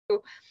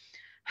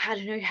I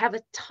don't know, have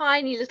a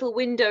tiny little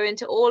window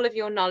into all of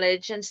your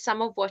knowledge and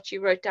some of what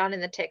you wrote down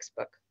in the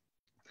textbook.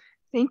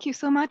 Thank you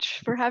so much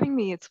for having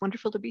me. It's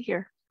wonderful to be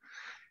here.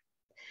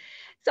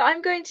 So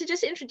I'm going to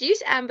just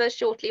introduce Amber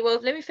shortly.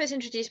 Well, let me first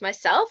introduce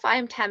myself. I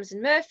am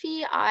Tamzyn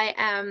Murphy. I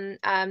am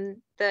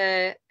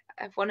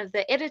one of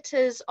the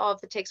editors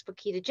of the textbook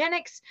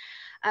Ketogenics.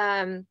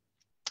 And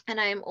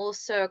I am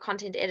also a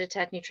content editor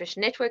at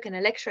Nutrition Network and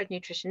a lecturer at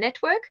Nutrition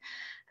Network.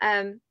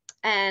 And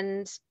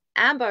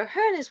Amber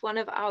Hearn is one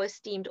of our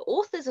esteemed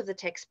authors of the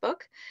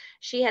textbook.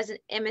 She has an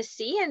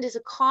MSc and is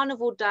a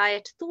carnivore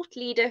diet thought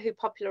leader who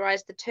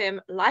popularized the term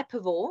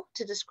lipivore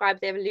to describe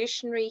the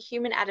evolutionary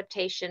human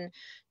adaptation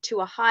to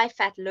a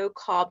high-fat,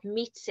 low-carb,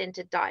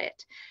 meat-centered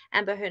diet.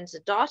 Amber Hearn is a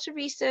data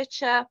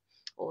researcher,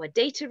 or a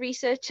data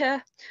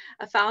researcher,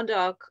 a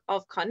founder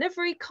of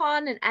Carnivory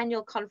Con, an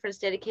annual conference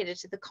dedicated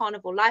to the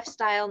carnivore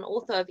lifestyle, and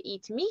author of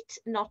Eat Meat,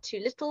 Not Too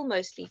Little,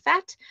 Mostly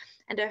Fat.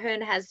 And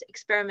Ahern has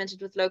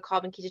experimented with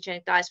low-carb and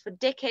ketogenic diets for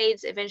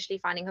decades, eventually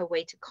finding her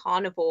way to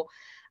carnivore.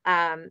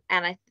 And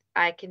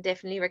I can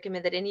definitely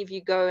recommend that any of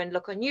you go and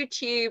look on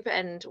YouTube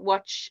and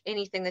watch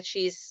anything that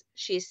she's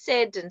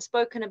said and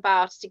spoken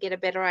about to get a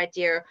better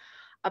idea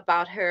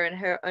about her and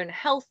her own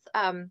health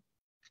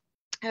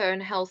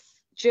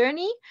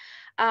journey.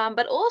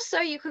 But also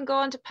you can go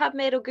onto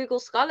PubMed or Google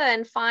Scholar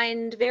and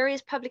find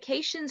various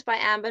publications by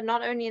Amber,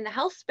 not only in the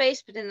health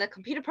space, but in the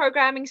computer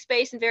programming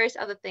space and various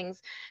other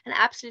things. An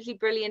absolutely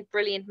brilliant,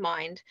 brilliant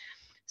mind.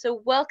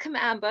 So welcome,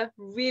 Amber.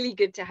 Really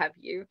good to have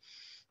you.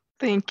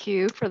 Thank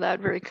you for that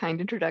very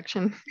kind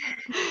introduction.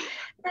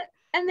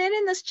 And then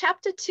in this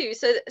chapter 2,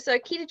 so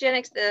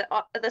Ketogenics,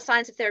 the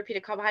Science of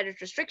Therapeutic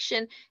Carbohydrate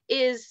Restriction,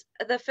 is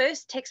the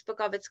first textbook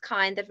of its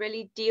kind that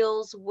really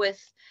deals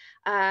with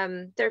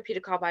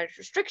therapeutic carbohydrate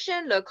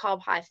restriction, low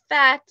carb, high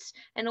fat,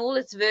 and all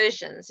its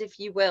versions, if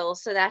you will.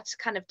 So that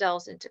kind of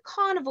delves into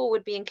carnivore,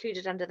 would be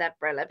included under that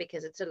umbrella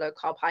because it's a low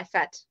carb, high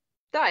fat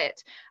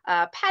diet.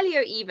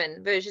 Paleo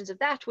even versions of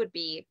that would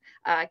be,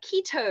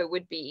 keto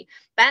would be,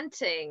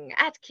 Banting,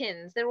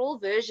 Atkins. They're all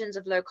versions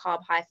of low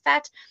carb, high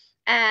fat.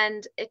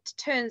 And it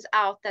turns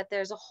out that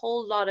there's a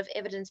whole lot of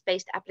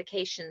evidence-based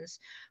applications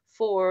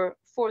for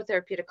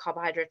therapeutic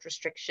carbohydrate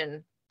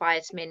restriction by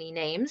its many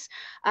names.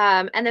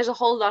 And there's a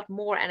whole lot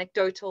more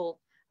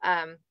anecdotal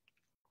kind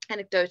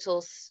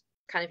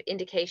of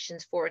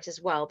indications for it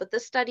as well. But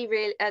this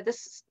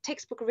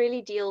textbook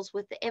really deals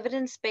with the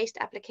evidence-based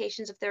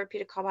applications of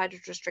therapeutic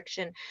carbohydrate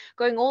restriction,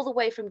 going all the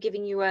way from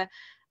giving you a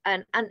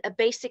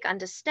basic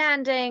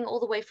understanding all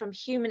the way from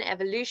human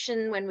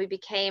evolution when we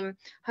became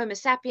Homo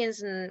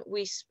sapiens. And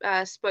we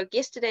spoke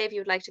yesterday, if you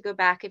would like to go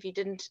back, if you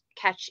didn't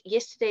catch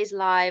yesterday's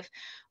live,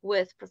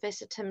 with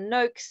Professor Tim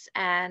Noakes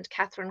and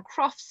Catherine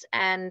Crofts,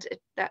 and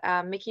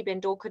Miki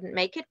Bendor couldn't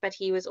make it, but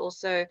he was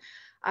also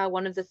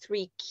one of the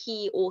 3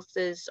 key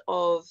authors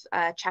of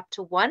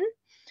chapter 1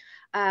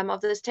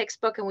 of this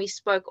textbook. And we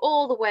spoke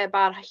all the way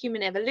about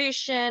human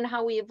evolution,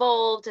 how we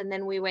evolved, and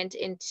then we went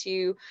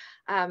into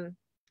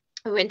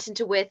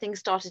where things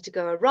started to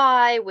go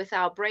awry, with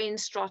our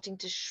brains starting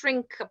to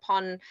shrink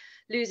upon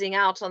losing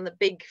out on the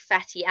big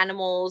fatty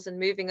animals and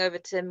moving over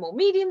to more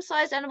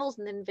medium-sized animals.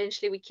 And then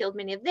eventually we killed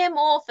many of them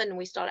off and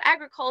we started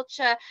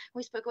agriculture.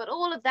 We spoke about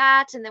all of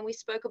that. And then we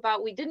spoke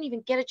about, we didn't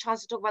even get a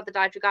chance to talk about the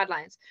dietary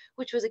guidelines,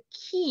 which was a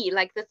key,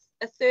 like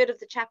a third of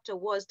the chapter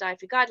was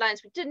dietary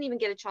guidelines. We didn't even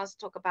get a chance to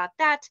talk about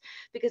that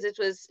because it's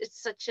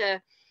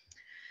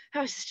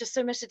just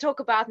so much to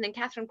talk about. And then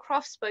Catherine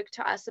Crofts spoke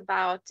to us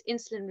about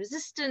insulin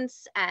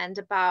resistance and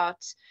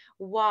about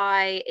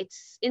why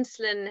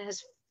insulin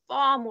has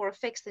far more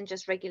effects than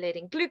just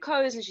regulating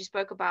glucose. And she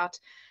spoke about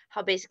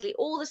how basically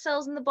all the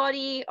cells in the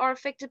body are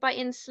affected by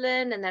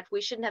insulin, and that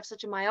we shouldn't have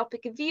such a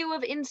myopic view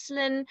of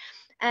insulin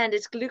and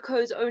its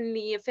glucose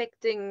only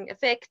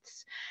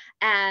effects.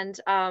 And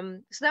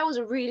so that was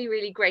a really,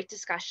 really great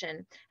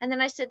discussion. And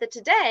then I said that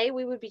today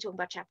we would be talking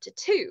about chapter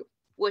 2,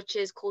 which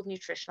is called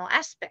Nutritional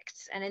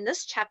Aspects. And in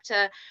this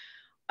chapter,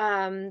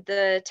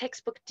 the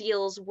textbook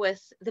deals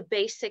with the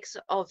basics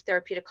of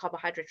therapeutic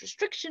carbohydrate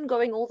restriction,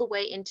 going all the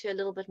way into a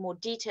little bit more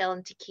detail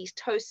into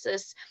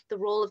ketosis, the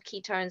role of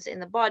ketones in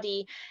the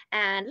body,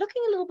 and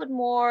looking a little bit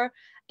more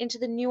into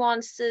the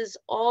nuances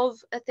of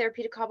a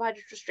therapeutic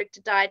carbohydrate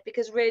restricted diet,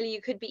 because really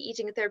you could be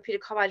eating a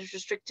therapeutic carbohydrate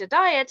restricted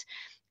diet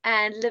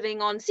and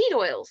living on seed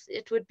oils.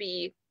 It would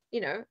be,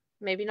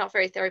 maybe not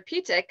very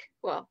therapeutic.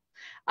 Well,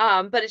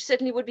 but it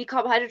certainly would be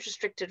carbohydrate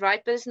restricted,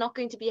 right? But it's not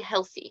going to be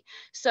healthy.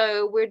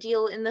 So we're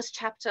dealing in this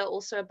chapter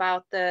also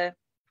about the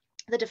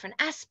different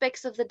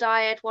aspects of the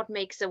diet, what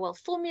makes a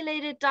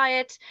well-formulated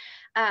diet,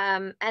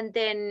 and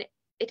then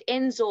it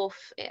ends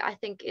off, I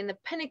think, in the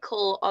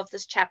pinnacle of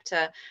this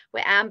chapter,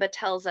 where Amber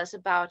tells us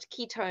about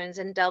ketones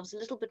and delves a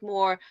little bit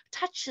more,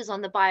 touches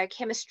on the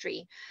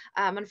biochemistry.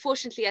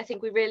 Unfortunately, I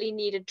think we really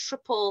needed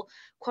triple,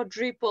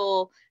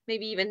 quadruple,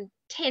 maybe even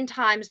 10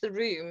 times the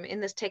room in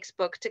this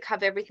textbook to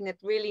cover everything that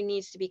really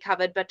needs to be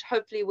covered. But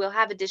hopefully we'll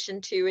have edition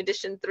 2,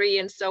 edition 3,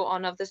 and so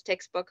on of this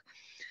textbook.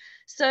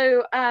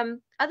 So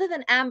other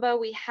than Amber,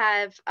 we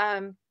have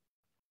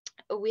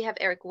we have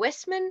Eric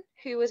Westman,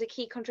 who was a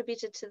key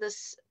contributor to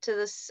this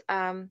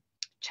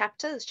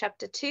chapter, this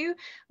chapter 2,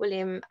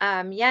 William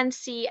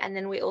Yancey, and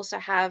then we also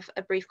have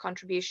a brief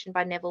contribution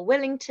by Neville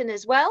Wellington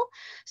as well.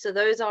 So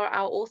those are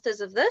our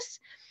authors of this.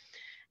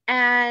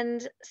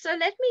 And so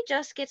let me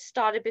just get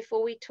started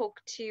before we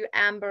talk to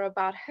Amber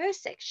about her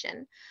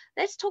section.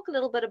 Let's talk a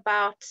little bit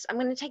about, I'm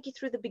going to take you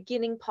through the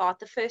beginning part,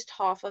 the first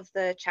half of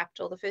the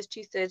chapter, or the first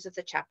 2/3 of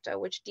the chapter,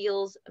 which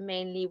deals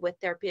mainly with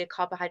therapeutic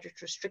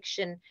carbohydrate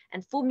restriction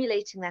and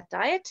formulating that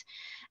diet.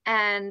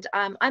 And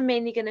I'm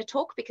mainly going to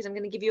talk because I'm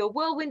going to give you a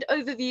whirlwind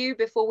overview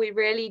before we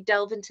really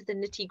delve into the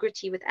nitty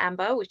gritty with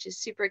Amber, which is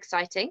super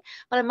exciting.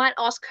 But I might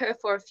ask her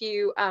for a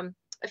few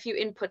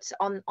inputs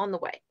on the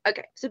way.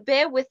 Okay, so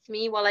bear with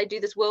me while I do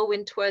this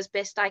whirlwind tour as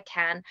best I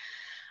can.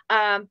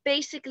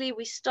 Basically,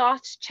 we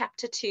start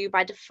chapter 2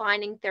 by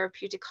defining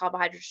therapeutic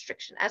carbohydrate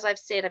restriction. As I've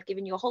said, I've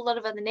given you a whole lot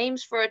of other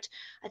names for it.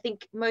 I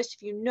think most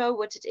of you know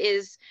what it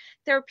is.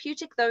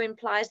 Therapeutic, though,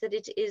 implies that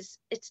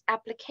its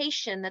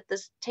application that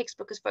this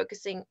textbook is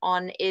focusing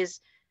on is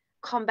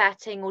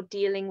combating or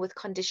dealing with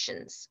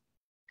conditions.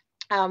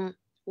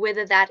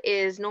 Whether that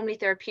is normally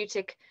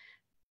therapeutic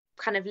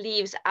kind of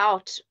leaves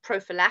out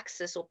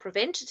prophylaxis or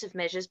preventative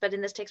measures, but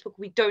in this textbook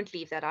we don't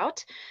leave that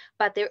out.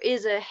 But there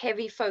is a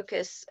heavy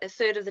focus, a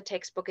third of the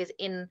textbook is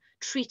in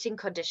treating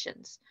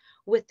conditions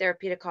with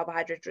therapeutic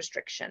carbohydrate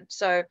restriction.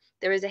 So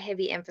there is a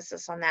heavy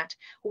emphasis on that.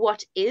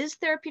 What is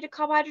therapeutic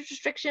carbohydrate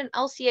restriction?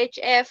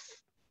 LCHF,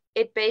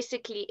 it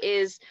basically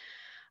is,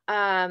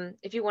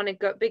 if you want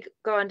to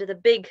go under the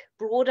big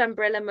broad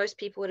umbrella, most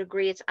people would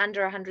agree it's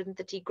under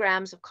 130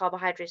 grams of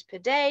carbohydrates per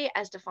day,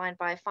 as defined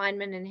by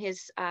Feynman in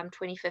his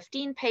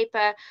 2015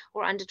 paper,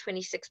 or under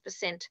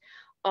 26%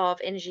 of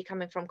energy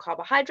coming from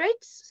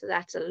carbohydrates. So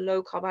that's a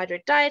low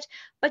carbohydrate diet,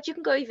 but you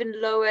can go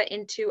even lower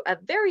into a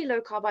very low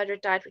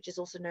carbohydrate diet, which is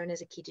also known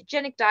as a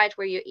ketogenic diet,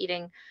 where you're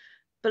eating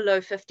below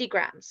 50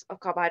 grams of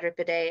carbohydrate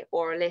per day,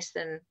 or less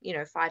than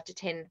 5 to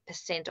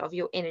 10% of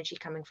your energy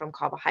coming from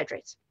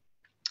carbohydrates.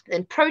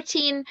 Then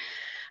protein,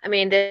 I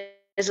mean,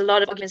 there's a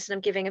lot of arguments, and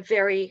I'm giving a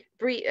very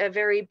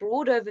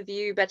broad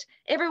overview, but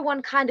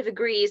everyone kind of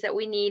agrees that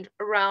we need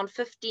around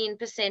 15%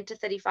 to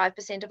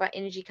 35% of our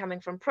energy coming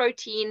from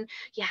protein.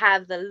 You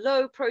have the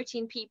low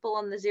protein people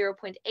on the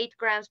 0.8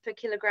 grams per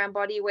kilogram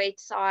body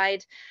weight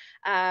side,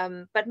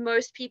 but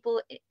most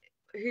people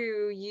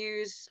who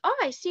use, oh,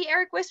 I see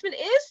Eric Westman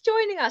is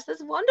joining us.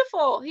 That's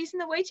wonderful. He's in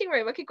the waiting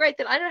room. Okay, great.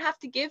 Then I don't have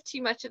to give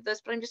too much of this,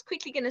 but I'm just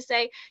quickly going to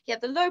say you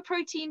have the low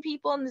protein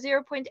people on the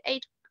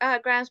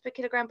 0.8 grams per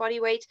kilogram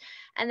body weight.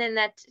 And then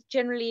that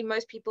generally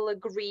most people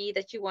agree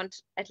that you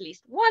want at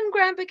least 1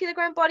 gram per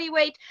kilogram body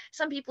weight.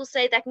 Some people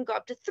say that can go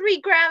up to 3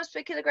 grams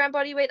per kilogram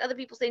body weight. Other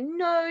people say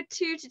no,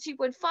 2 to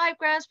 2.5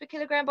 grams per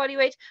kilogram body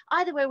weight.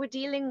 Either way, we're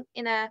dealing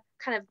in a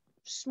kind of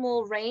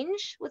small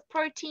range with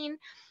protein.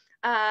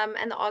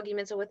 And the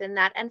arguments are within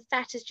that. And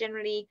fat is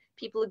generally,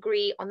 people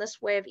agree on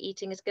this way of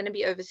eating is going to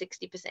be over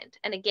 60%.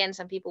 And again,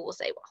 some people will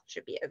say, well, it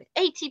should be over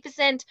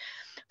 80%.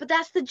 But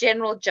that's the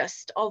general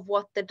gist of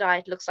what the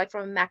diet looks like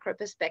from a macro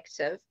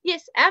perspective.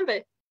 Yes, Amber,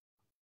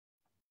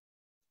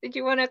 did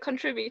you want to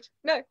contribute?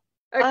 No.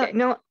 Okay.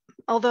 No,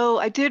 although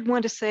I did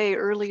want to say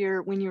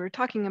earlier when you were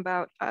talking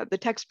about the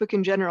textbook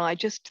in general, I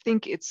just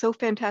think it's so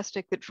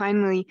fantastic that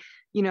finally,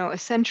 a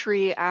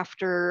century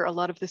after a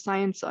lot of the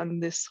science on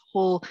this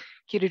whole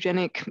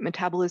ketogenic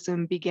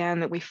metabolism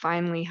began, that we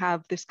finally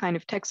have this kind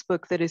of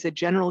textbook that is a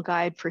general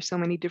guide for so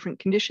many different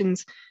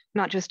conditions,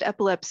 not just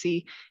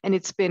epilepsy. And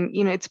it's been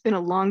a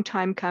long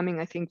time coming.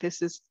 I think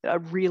this is a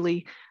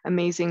really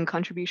amazing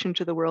contribution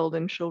to the world,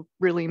 and she'll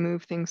really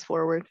move things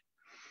forward.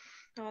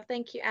 Oh,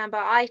 thank you, Amber.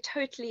 I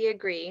totally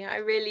agree. I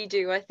really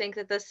do. I think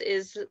that this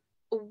is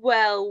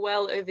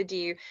well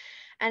overdue.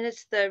 And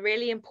it's the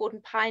really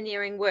important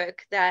pioneering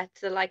work that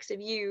the likes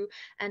of you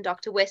and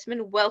Dr.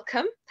 Westman,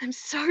 welcome. I'm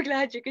so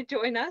glad you could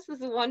join us.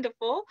 This is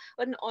wonderful.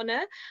 What an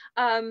honor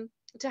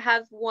to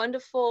have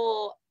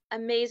wonderful,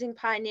 amazing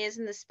pioneers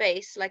in the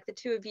space, like the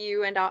two of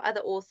you and our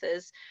other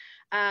authors.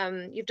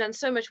 You've done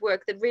so much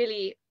work that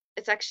really,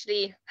 it's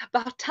actually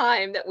about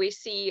time that we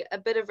see a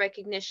bit of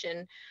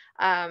recognition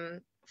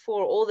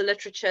for all the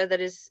literature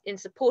that is in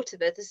support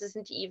of it. This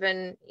isn't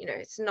even,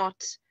 it's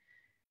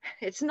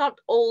not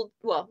old.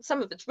 Well,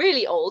 some of it's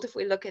really old if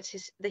we look at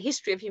the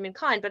history of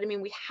humankind, but I mean,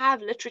 we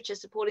have literature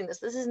supporting this.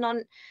 This is not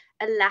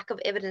a lack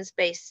of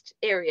evidence-based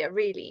area,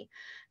 really.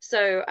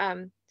 So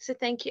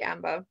thank you,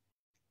 Amber.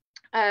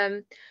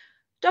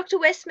 Dr.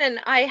 Westman,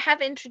 I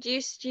have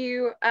introduced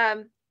you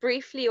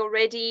briefly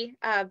already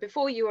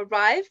before you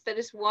arrived, but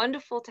it's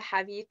wonderful to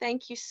have you.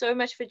 Thank you so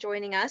much for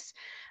joining us.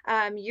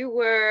 You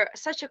are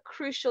such a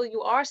crucial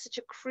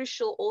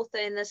author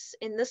in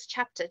this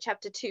chapter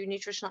 2,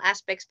 nutritional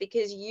aspects,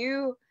 because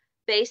you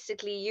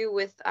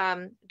with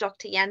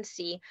Dr.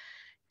 Yancey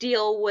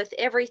deal with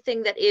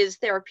everything that is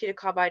therapeutic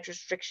carbohydrate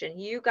restriction.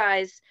 You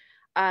guys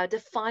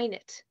define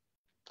it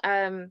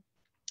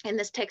in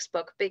this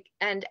textbook,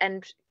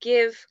 and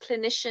give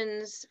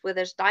clinicians,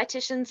 whether it's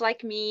dietitians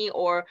like me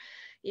or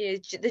the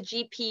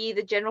GP,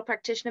 the general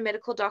practitioner,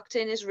 medical doctor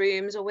in his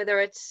rooms, or whether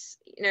it's,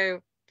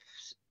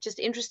 just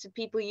interested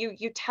people,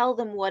 you tell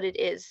them what it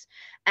is,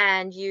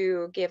 and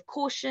you give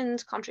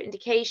cautions,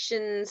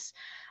 contraindications,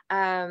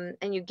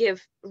 and you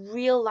give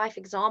real life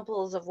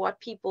examples of what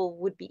people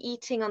would be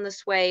eating on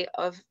this way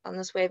of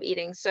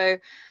eating. So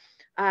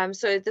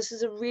so this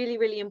is a really,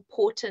 really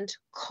important,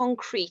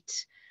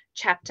 concrete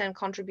chapter and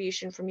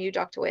contribution from you,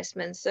 Dr.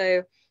 Westman.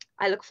 So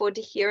I look forward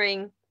to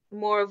hearing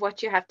more of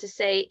what you have to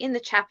say in the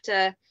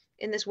chapter,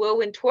 in this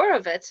whirlwind tour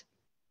of it.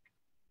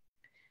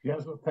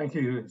 Yes, well, thank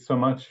you so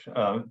much.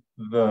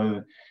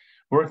 The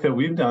work that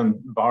we've done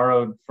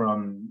borrowed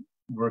from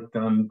work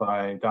done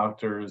by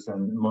doctors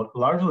and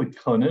largely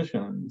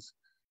clinicians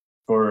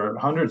for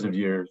hundreds of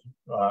years,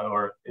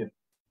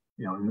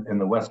 in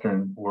the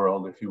Western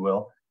world, if you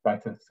will,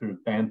 back through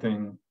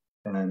Stanton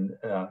and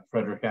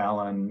Frederick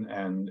Allen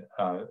and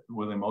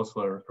William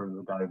Osler for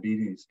the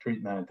diabetes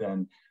treatment.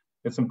 And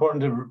it's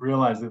important to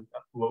realize that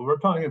what we're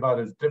talking about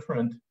is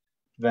different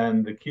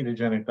than the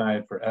ketogenic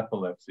diet for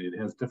epilepsy. It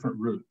has different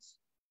roots.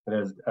 It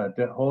has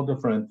a whole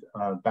different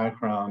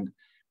background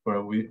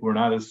where we're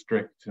not as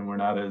strict and we're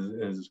not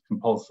as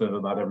compulsive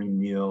about every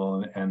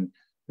meal. And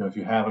if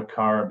you have a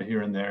carb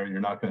here and there, you're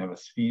not going to have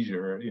a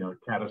seizure,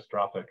 a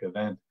catastrophic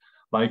event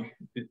like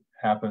it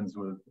happens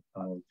with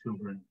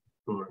children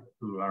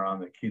who are on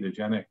the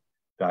ketogenic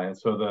diet.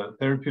 So the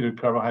therapeutic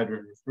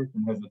carbohydrate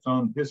restriction has its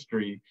own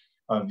history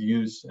of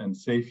use and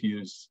safe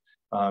use.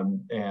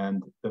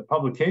 And the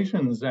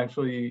publications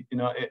actually,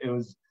 it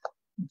was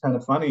kind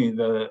of funny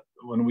that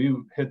when we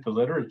hit the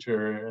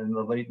literature in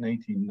the late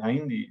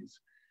 1990s,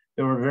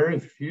 there were very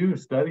few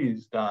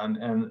studies done.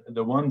 And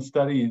the one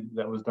study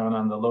that was done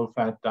on the low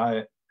carb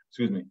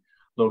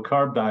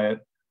diet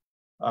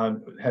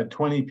had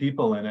 20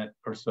 people in it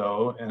or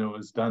so, and it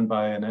was done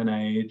by an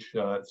NIH,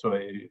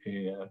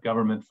 a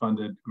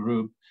government-funded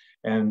group.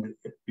 And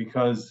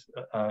because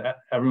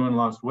everyone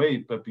lost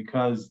weight, but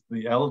because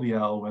the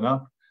LDL went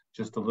up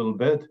just a little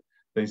bit,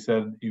 they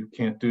said, you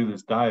can't do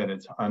this diet,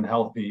 it's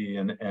unhealthy.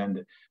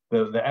 And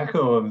the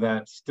echo of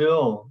that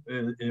still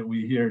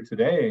we hear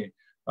today.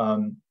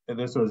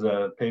 This was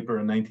a paper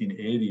in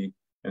 1980,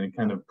 and it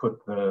kind of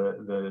put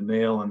the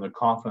nail in the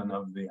coffin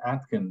of the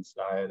Atkins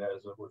diet,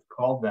 as it was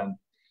called then.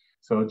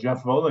 So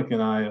Jeff Volek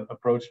and I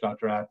approached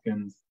Dr.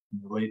 Atkins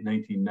in the late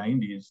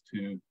 1990s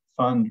to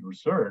fund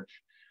research.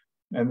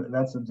 And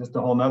that's just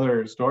a whole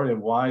nother story of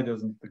why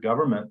doesn't the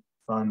government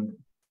fund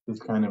this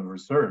kind of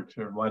research,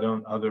 or why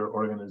don't other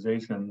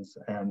organizations?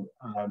 And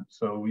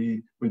so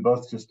we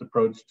both just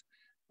approached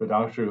the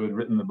doctor who had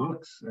written the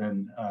books,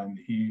 and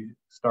he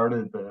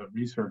started the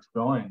research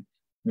going.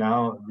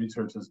 Now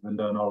research has been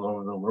done all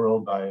over the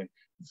world by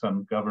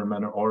some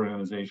government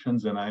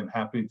organizations, and I'm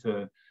happy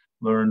to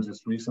learn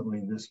just recently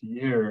this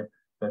year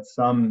that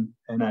some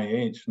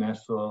NIH,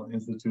 National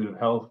Institute of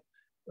Health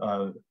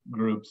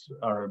groups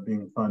are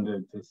being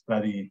funded to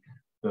study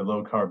the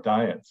low carb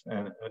diets.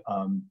 And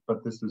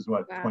but this is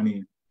what, wow.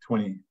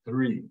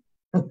 2023.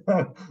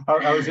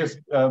 I was just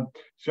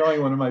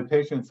showing one of my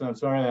patients, and I'm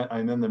sorry,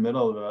 I'm in the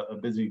middle of a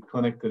busy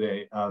clinic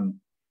today.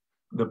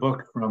 The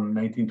book from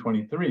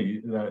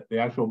 1923, the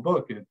actual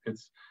book,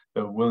 it's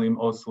the William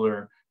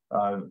Osler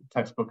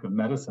textbook of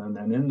medicine,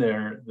 and in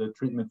there, the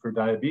treatment for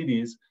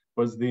diabetes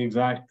was the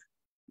exact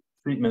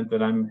treatment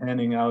that I'm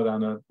handing out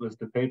on a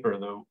list of paper,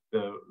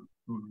 the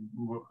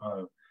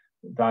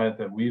diet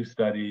that we've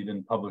studied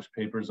and published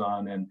papers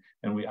on,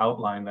 and we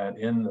outline that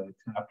in the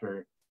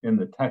chapter in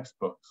the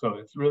textbook. So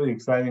it's really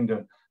exciting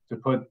to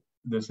put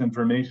this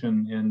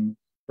information in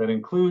that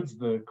includes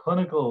the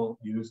clinical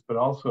use, but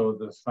also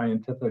the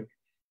scientific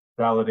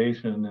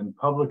validation and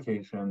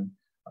publication.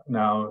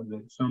 Now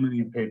that so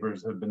many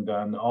papers have been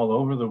done all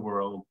over the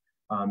world,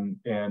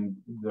 and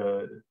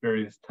the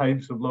various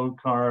types of low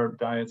carb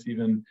diets,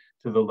 even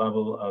to the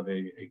level of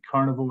a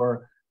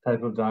carnivore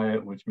type of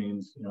diet, which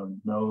means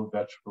no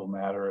vegetable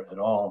matter at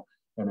all.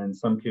 And in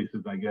some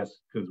cases, I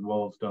guess, because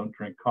wolves don't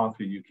drink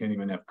coffee, you can't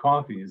even have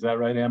coffee. Is that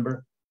right,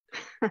 Amber?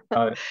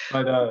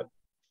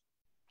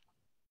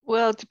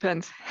 Well, it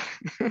depends.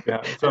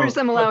 Yeah, there are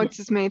some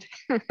allowances made.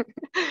 There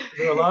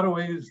are a lot of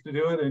ways to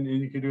do it, and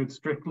you can do it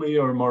strictly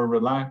or more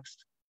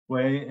relaxed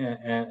way.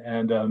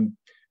 And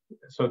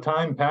so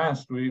time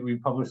passed, we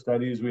published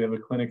studies. We have a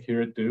clinic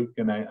here at Duke,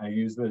 and I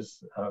use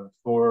this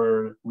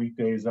 4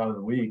 weekdays out of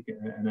the week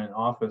in an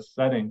office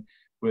setting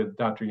with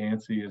Dr.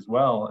 Yancey as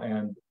well.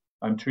 And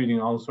I'm treating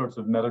all sorts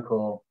of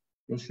medical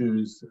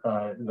issues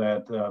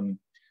that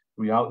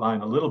we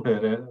outline a little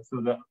bit.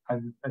 So that I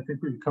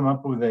think we've come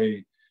up with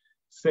a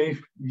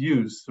safe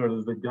use, sort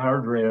of the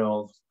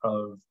guardrails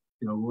of,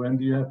 when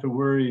do you have to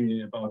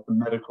worry about the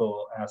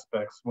medical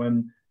aspects?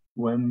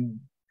 When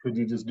could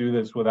you just do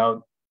this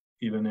without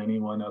even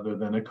anyone other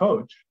than a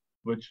coach?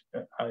 Which,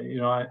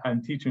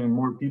 I'm teaching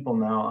more people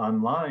now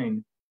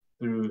online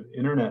through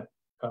internet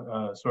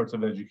sorts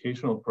of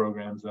educational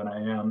programs than I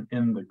am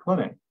in the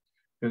clinic.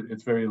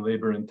 It's very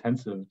labor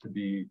intensive to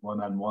be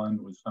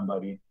one-on-one with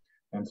somebody.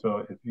 And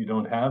so if you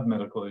don't have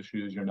medical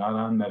issues, you're not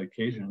on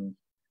medication,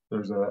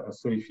 there's a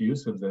safe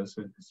use of this.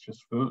 It's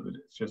just food.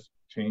 It's just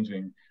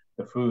changing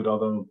the food.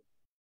 Although,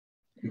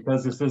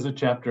 because this is a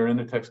chapter in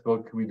the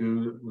textbook, we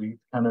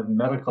kind of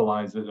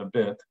medicalize it a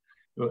bit,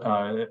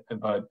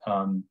 but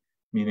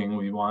meaning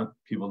we want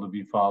people to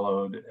be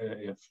followed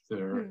if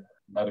they're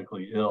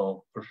medically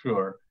ill, for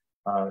sure.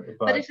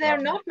 But if they're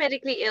not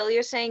medically ill,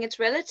 you're saying it's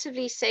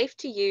relatively safe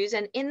to use.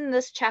 And in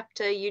this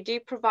chapter, you do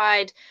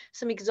provide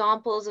some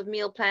examples of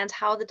meal plans,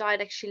 how the diet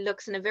actually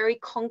looks in a very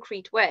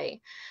concrete way.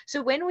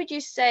 So when would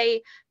you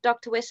say,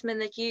 Dr. Westman,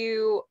 that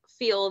you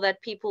feel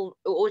that people,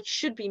 or it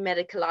should be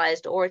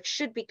medicalized, or it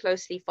should be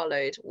closely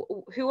followed?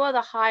 Who are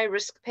the high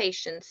risk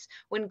patients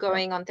when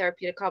going on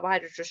therapeutic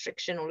carbohydrate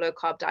restriction or low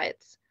carb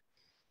diets?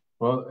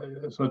 Well,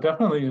 so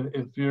definitely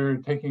if you're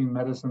taking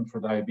medicine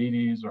for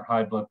diabetes or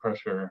high blood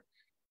pressure,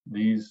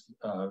 these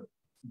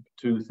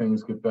two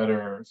things get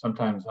better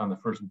sometimes on the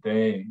first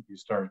day you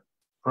start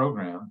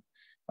program.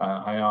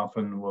 I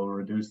often will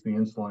reduce the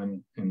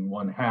insulin in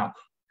 1/2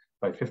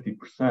 by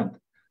 50%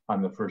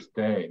 on the first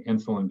day,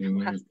 insulin being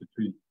used to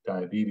treat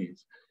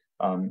diabetes.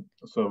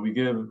 So we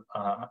give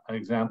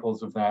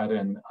examples of that,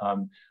 and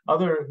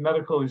other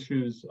medical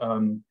issues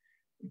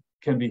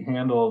can be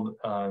handled,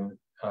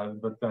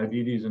 but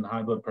diabetes and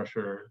high blood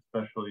pressure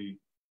especially,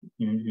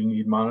 you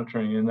need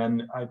monitoring. And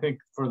then I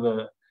think for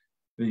the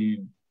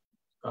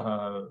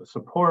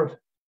support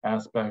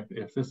aspect,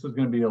 if this is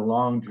going to be a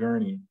long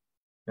journey,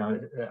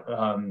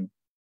 the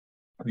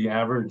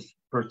average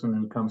person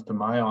who comes to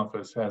my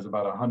office has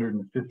about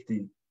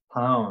 150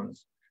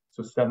 pounds,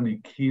 so 70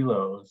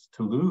 kilos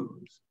to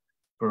lose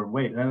for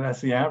weight, and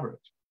that's the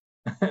average.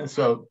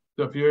 So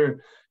if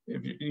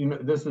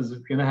this is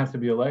going to have to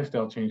be a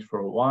lifestyle change for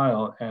a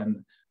while,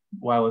 and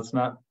while it's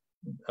not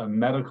a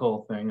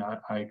medical thing,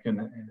 I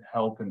can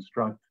help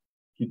instruct,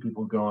 keep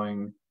people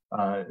going.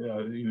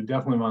 You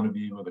definitely want to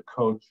be with a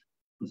coach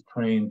who's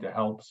trained to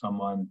help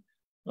someone,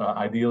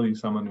 ideally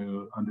someone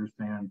who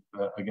understands,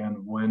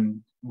 again,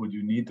 when would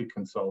you need to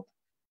consult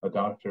a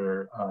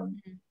doctor.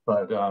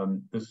 But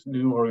this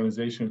new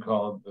organization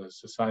called the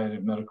Society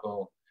of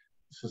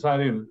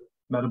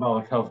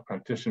Metabolic Health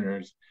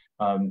Practitioners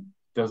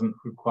doesn't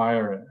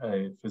require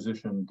a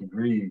physician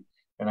degree.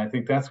 And I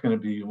think that's going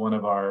to be one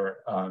of our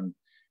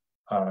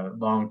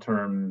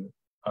long-term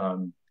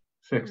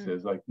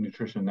fixes, like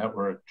Nutrition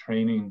Network,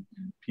 training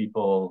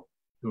people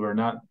who are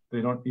not,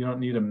 you don't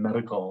need a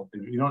medical,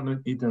 you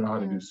don't need to know how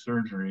to do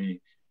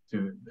surgery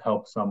to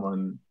help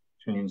someone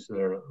change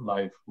their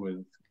life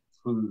with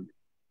food.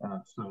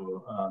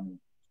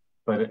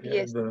 But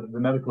yes. the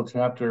medical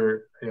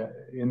chapter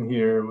in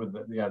here with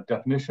the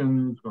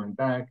definitions going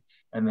back,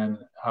 and then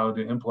how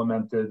to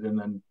implement it, and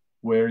then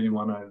where you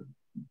want to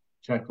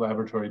check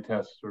laboratory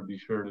tests or be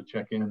sure to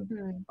check in.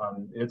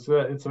 It's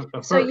a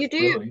first, so you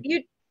do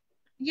really.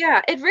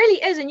 Yeah, it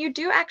really is. And you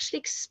do actually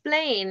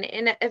explain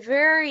in a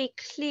very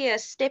clear,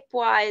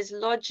 stepwise,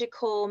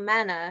 logical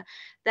manner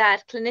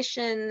that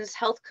clinicians,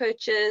 health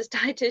coaches,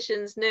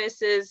 dietitians,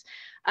 nurses,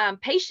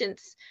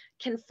 patients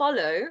can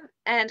follow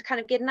and kind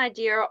of get an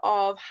idea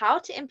of how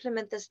to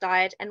implement this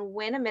diet and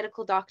when a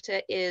medical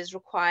doctor is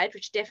required,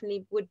 which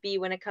definitely would be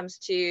when it comes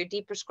to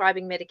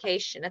deprescribing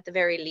medication at the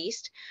very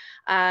least.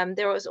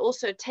 There was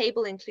also a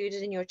table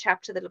included in your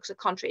chapter that looks at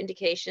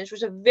contraindications,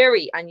 which are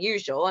very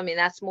unusual. I mean,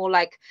 that's more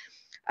like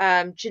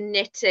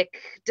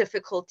genetic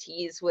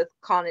difficulties with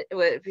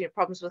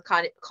problems with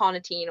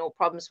carnitine, or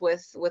problems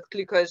with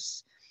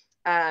glucose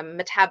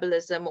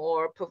metabolism,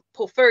 or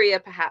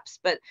porphyria perhaps,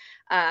 but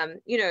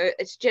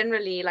it's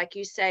generally, like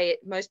you say,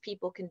 most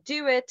people can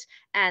do it.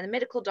 And the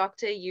medical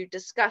doctor, you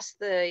discuss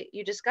the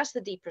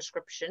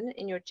deprescription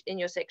in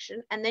your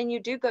section, and then you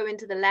do go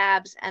into the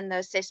labs and the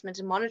assessment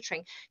and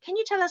monitoring. Can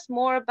you tell us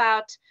more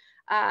about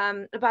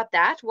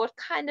that? What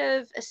kind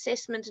of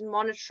assessment and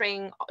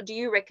monitoring do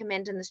you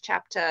recommend in this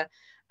chapter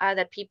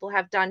that people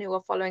have done who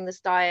are following this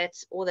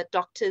diet, or that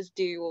doctors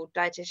do, or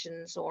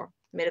dietitians or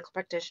medical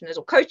practitioners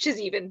or coaches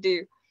even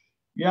do?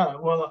 Yeah,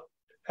 well,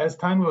 as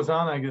time goes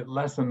on, I get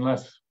less and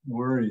less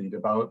worried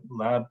about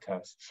lab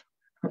tests.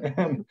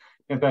 And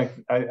in fact,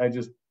 I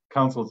just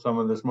counseled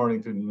someone this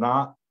morning to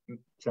not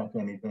check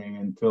anything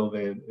until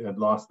they had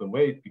lost the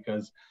weight,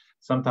 because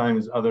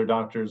sometimes other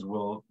doctors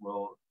will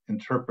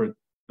interpret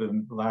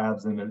the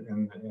labs in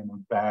a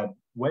bad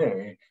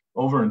way,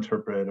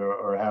 overinterpret,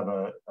 or have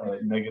a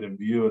negative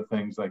view of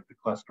things like the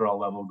cholesterol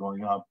level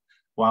going up.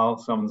 While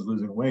someone's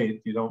losing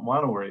weight, you don't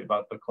want to worry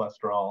about the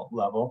cholesterol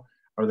level,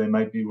 or they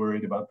might be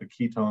worried about the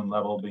ketone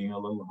level being a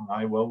little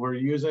high. Well, we're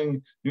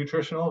using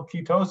nutritional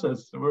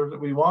ketosis.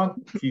 We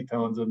want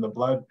ketones in the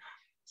blood.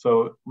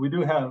 So we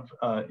do have,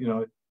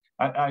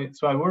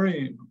 so I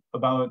worry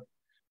about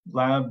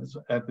labs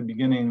at the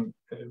beginning,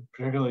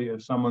 particularly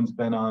if someone's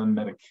been on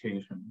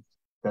medications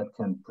that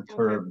can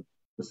perturb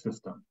the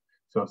system.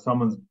 So if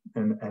someone's,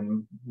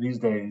 and these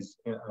days,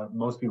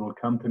 most people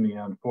come to me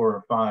on 4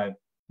 or 5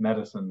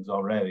 medicines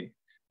already.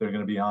 They're going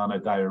to be on a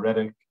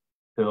diuretic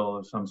pill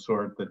of some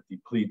sort that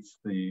depletes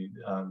the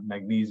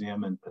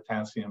magnesium and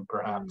potassium,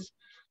 perhaps.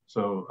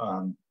 So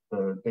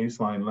the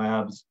baseline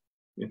labs,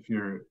 if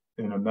you're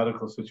in a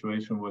medical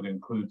situation would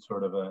include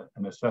sort of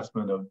an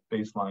assessment of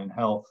baseline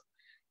health,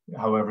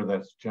 however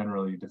that's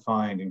generally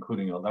defined,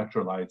 including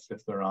electrolytes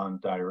if they're on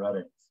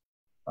diuretics.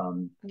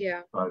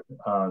 Yeah. But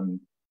you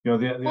know,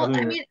 the Well, other.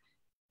 I mean,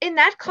 in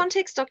that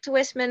context, Dr.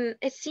 Westman,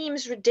 it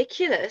seems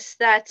ridiculous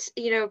that,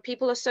 you know,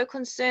 people are so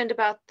concerned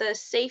about the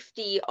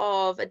safety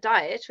of a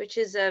diet, which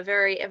is a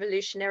very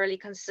evolutionarily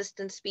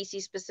consistent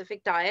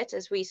species-specific diet,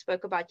 as we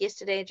spoke about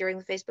yesterday during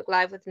the Facebook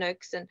Live with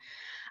Noakes,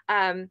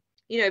 and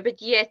you know,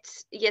 but yet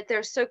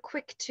they're so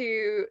quick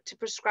to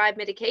prescribe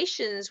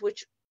medications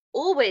which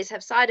always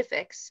have side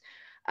effects.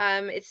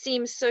 It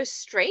seems so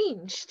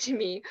strange to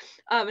me,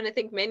 and I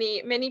think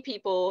many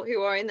people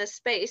who are in this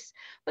space.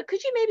 But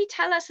could you maybe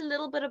tell us a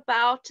little bit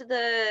about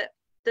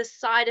the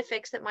side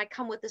effects that might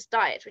come with this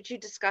diet, which you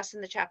discuss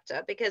in the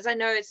chapter? Because I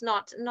know it's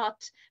not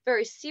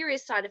very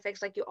serious side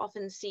effects like you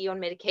often see on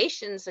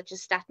medications such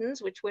as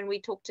statins, which when we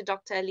talk to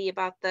Dr. Ali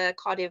about the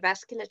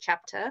cardiovascular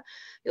chapter,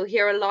 you'll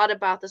hear a lot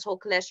about this whole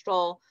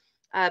cholesterol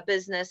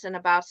business and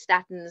about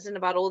statins and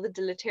about all the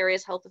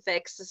deleterious health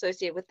effects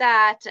associated with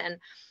that.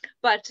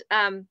 But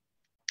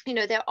you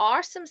know, there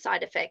are some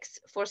side effects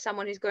for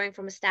someone who's going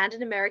from a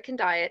standard American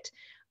diet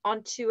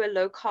onto a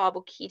low carb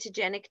or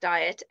ketogenic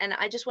diet. And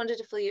I just wanted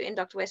to fill you in,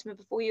 Dr. Westman,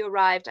 before you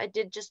arrived, I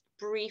did just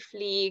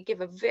briefly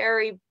give a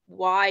very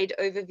wide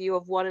overview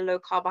of what a low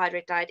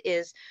carbohydrate diet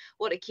is,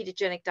 what a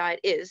ketogenic diet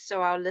is,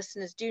 so our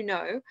listeners do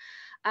know.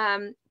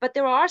 But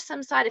there are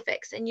some side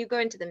effects, and you go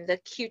into them, the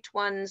acute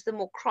ones, the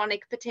more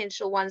chronic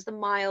potential ones, the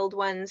mild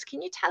ones.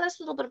 Can you tell us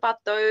a little bit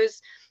about those?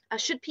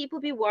 Should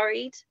people be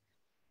worried?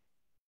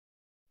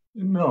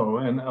 No,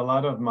 and a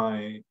lot of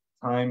my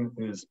time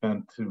is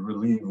spent to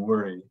relieve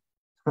worry.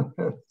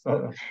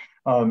 So,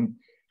 I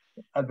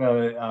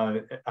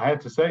have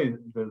to say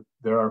that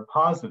there are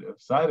positive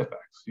side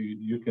effects.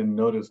 You can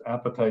notice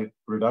appetite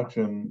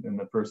reduction in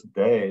the first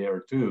day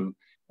or two,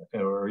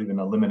 or even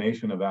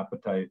elimination of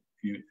appetite,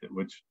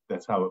 which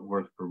that's how it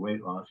works for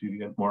weight loss. You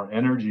get more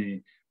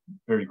energy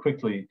very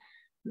quickly.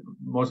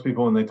 Most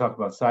people, when they talk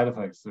about side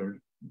effects, they're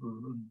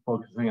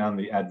focusing on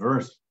the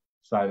adverse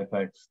side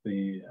effects.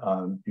 You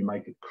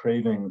might get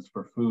cravings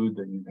for food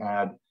that you've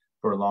had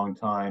for a long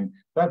time.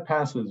 That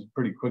passes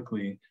pretty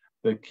quickly.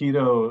 The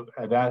keto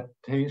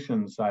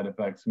adaptation side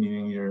effects,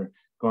 meaning you're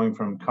going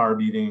from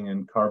carb eating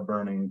and carb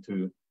burning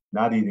to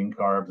not eating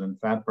carbs and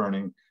fat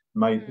burning,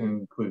 might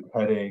include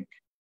headache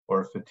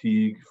or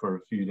fatigue for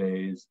a few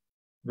days.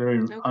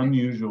 Very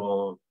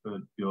unusual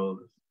that you'll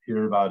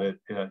hear about it.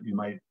 You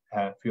might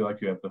feel like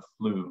you have the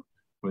flu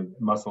with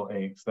muscle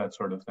aches, that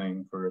sort of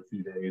thing, for a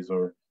few days.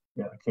 Or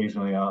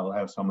occasionally I'll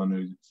have someone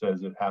who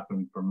says it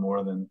happened for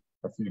more than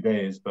a few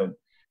days. But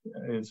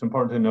it's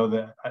important to know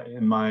that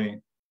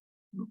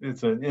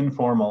it's an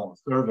informal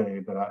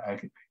survey, but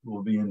I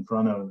will be in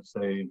front of,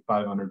 say,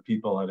 500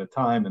 people at a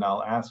time, and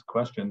I'll ask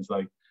questions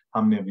like,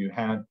 how many of you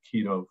had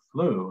keto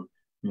flu,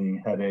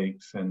 meaning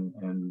headaches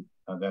and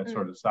that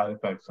sort of side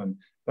effects? And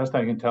best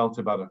I can tell, it's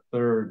about a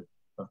third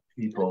of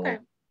people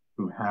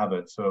who have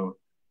it. So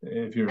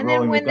if you're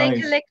rolling the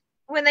dice,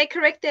 when they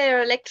correct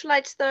their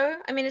electrolytes, though,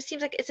 I mean, it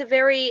seems like it's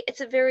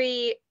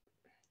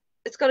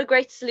got a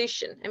great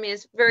solution. I mean,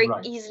 it's very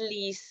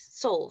easily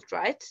solved,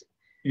 right?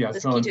 Yeah,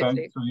 so in fact,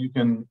 so you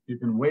can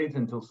wait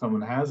until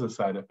someone has a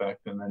side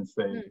effect and then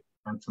say,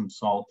 add some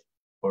salt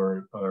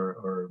or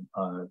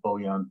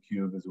bouillon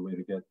cube as a way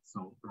to get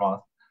salt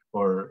broth,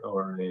 or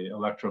a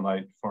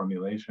electrolyte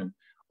formulation.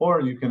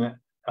 Or you can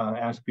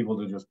ask people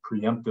to just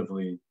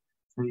preemptively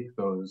take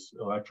those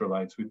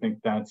electrolytes. We think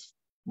that's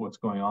what's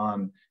going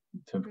on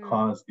to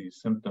cause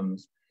these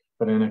symptoms.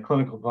 But in a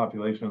clinical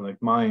population like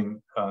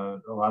mine, a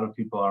lot of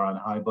people are on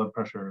high blood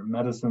pressure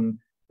medicine.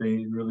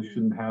 They really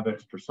shouldn't have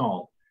extra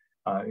salt.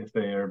 If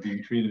they are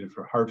being treated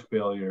for heart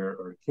failure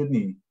or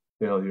kidney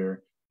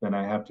failure, then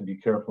I have to be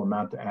careful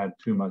not to add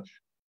too much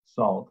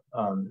salt.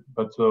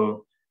 But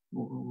so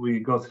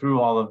we go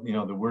through all of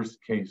the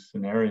worst case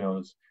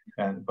scenarios,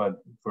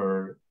 but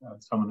for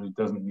someone who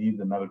doesn't need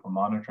the medical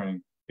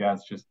monitoring,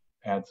 it's just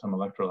add some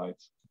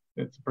electrolytes.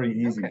 It's a pretty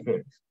easy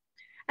fix.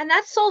 And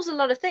that solves a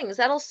lot of things.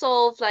 That'll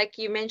solve, like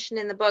you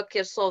mentioned in the book,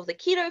 it'll solve the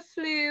keto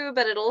flu,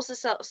 but it'll also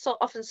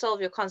often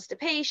solve your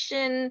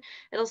constipation.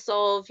 It'll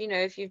solve,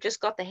 if you've just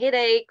got the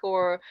headache,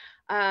 or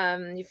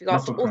if you've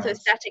got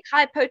orthostatic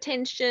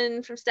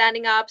hypotension from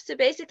standing up. So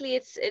basically,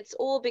 it's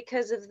all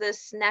because of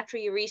this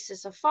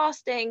natriuresis of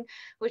fasting,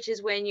 which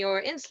is when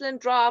your insulin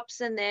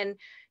drops, and then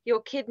your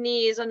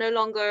kidneys are no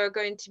longer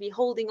going to be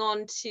holding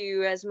on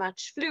to as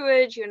much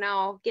fluid. You're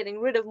now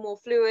getting rid of more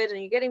fluid, and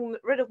you're getting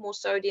rid of more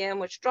sodium,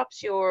 which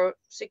drops your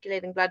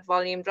circulating blood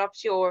volume,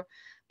 drops your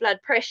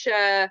blood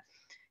pressure,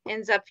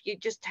 ends up you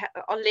just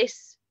are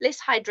less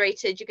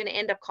hydrated. You're going to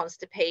end up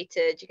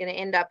constipated. You're going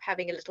to end up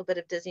having a little bit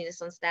of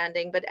dizziness on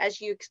standing. But as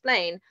you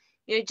explain,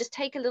 You know, just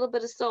take a little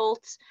bit of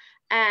salt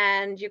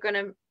and you're going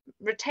to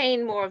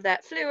retain more of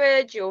that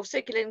fluid, your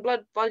circulating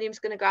blood volume is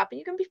going to go up and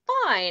you're going to be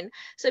fine.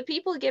 So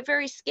people get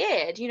very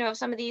scared, you know, of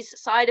some of these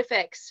side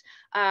effects,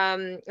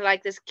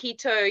 like this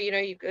keto, you know,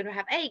 you're going to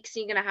have aches,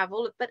 you're going to have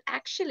all of, but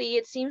actually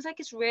it seems like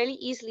it's really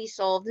easily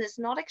solved and it's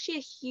not actually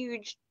a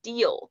huge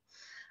deal.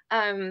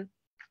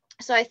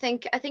 So I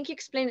think you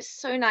explain it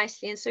so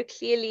nicely and so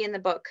clearly in the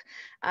book,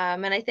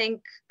 and I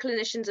think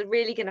clinicians are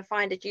really going to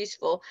find it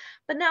useful.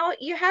 But now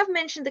you have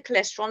mentioned the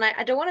cholesterol, and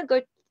I don't want to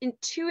go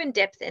too in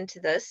depth into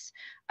this,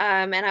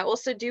 and I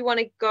also do want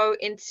to go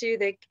into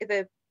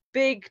the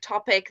big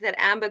topic that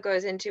Amber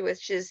goes into,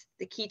 which is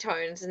the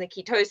ketones and the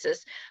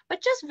ketosis.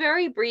 But just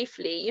very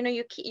briefly, you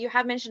know, you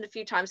have mentioned a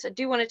few times, so I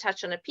do want to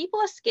touch on it.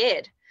 People are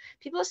scared.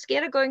 People are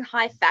scared of going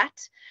high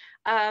fat.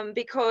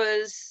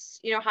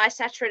 Because, you know, high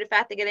saturated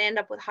fat, they're going to end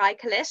up with high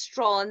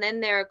cholesterol, and then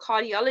their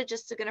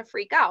cardiologists are going to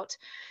freak out.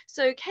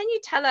 So can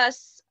you tell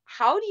us,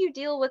 how do you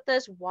deal with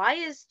this? Why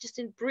is, just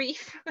in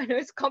brief, I know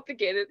it's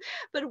complicated,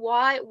 but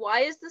why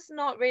is this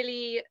not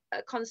really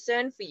a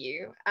concern for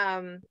you?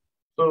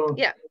 So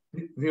yeah.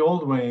 The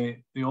old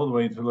way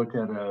to look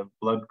at a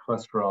blood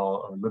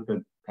cholesterol or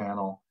lipid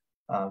panel,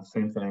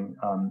 same thing,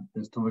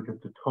 is to look at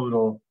the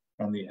total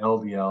and the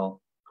LDL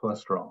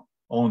cholesterol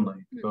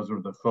only. Those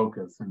are the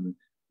focus, and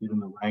even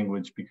the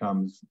language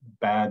becomes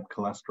bad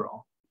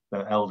cholesterol.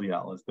 The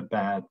LDL is the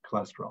bad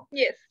cholesterol.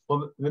 Yes.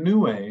 Well, the new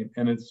way,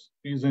 and it's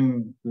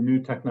using the new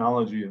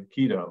technology of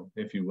keto,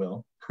 if you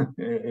will,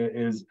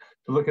 is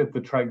to look at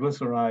the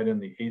triglyceride and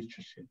the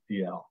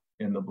HDL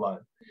in the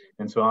blood.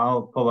 And so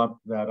I'll pull up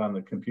that on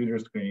the computer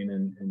screen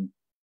and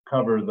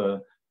cover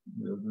the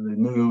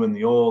new and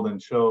the old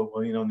and show,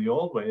 well, you know, in the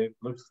old way, it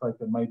looks like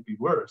it might be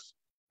worse.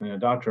 And a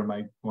doctor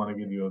might want to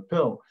give you a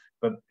pill.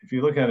 But if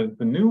you look at it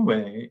the new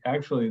way,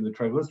 actually the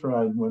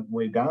triglyceride went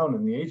way down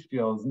and the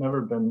HDL has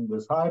never been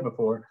this high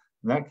before,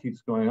 and that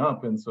keeps going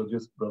up. And so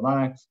just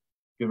relax,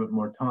 give it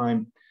more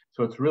time.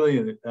 So it's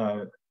really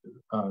a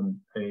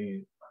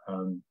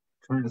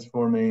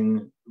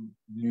transforming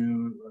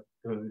view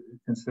to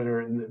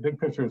consider. In the big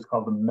picture, it's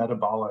called the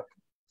metabolic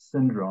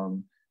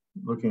syndrome,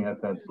 looking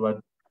at that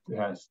blood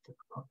test.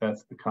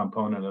 That's the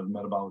component of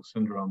metabolic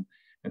syndrome.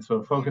 And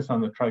so focus on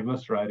the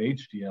triglyceride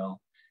HDL,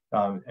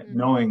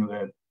 knowing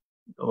that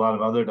a lot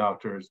of other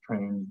doctors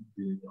trained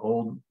the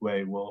old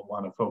way will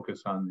want to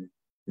focus on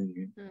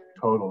the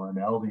total and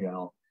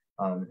LDL.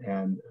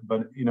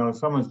 But you know, if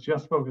someone's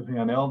just focusing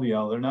on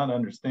LDL, they're not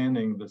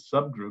understanding the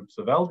subgroups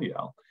of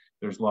LDL.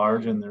 There's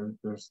large and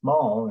they're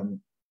small, and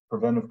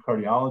preventive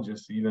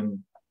cardiologists,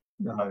 even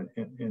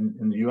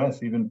in the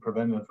US, even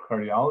preventive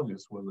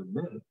cardiologists will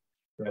admit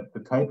that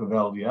the type of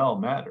LDL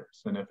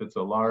matters. And if it's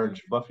a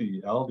large,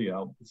 fluffy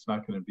LDL, it's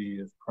not going to be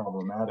as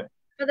problematic.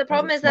 But the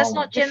problem is that's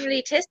not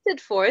generally tested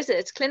for, is it?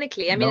 It's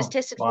clinically. I mean, it's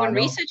tested for in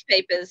research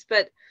papers,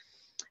 but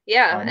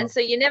yeah. And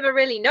so you never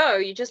really know.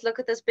 You just look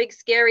at this big,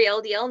 scary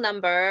LDL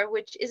number,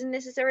 which isn't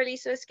necessarily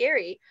so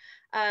scary.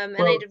 And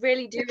I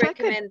really do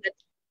recommend that.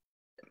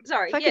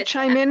 Sorry, if I could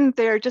chime in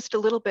there just a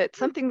little bit,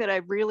 something that I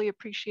really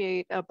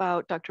appreciate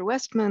about Dr.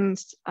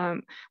 Westman's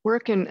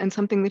work and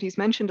something that he's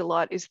mentioned a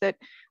lot is that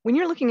when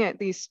you're looking at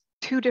these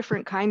two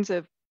different kinds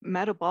of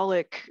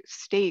metabolic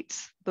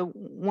states, the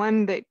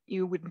one that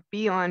you would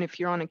be on if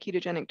you're on a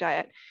ketogenic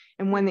diet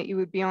and one that you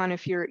would be on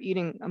if you're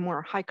eating a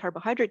more high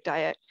carbohydrate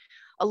diet,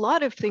 a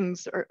lot of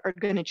things are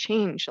going to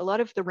change. A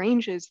lot of the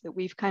ranges that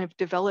we've kind of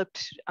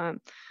developed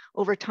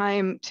over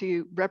time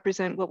to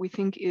represent what we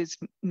think is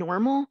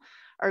normal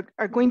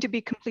are going to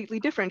be completely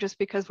different just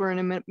because we're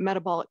in a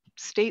metabolic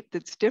state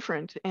that's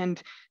different.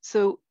 And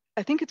so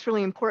I think it's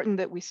really important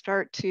that we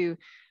start to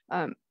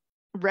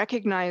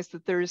recognize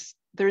that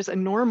there's a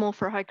normal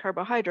for high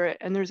carbohydrate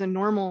and there's a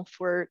normal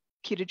for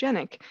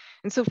ketogenic.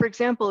 And so, for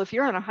example, if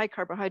you're on a high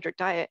carbohydrate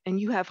diet and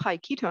you have high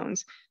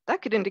ketones,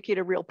 that could indicate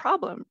a real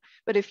problem.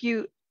 But if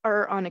you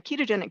are on a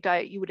ketogenic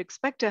diet, you would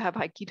expect to have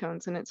high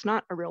ketones and it's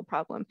not a real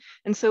problem.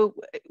 And so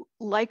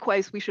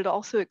likewise, we should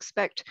also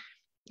expect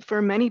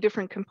for many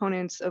different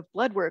components of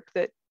blood work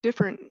that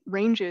different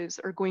ranges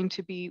are going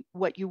to be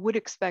what you would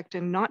expect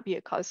and not be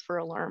a cause for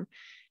alarm.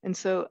 And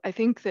so I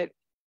think that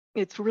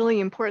it's really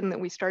important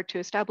that we start to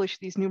establish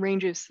these new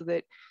ranges so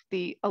that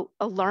the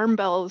alarm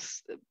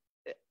bells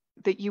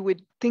that you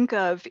would think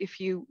of if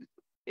you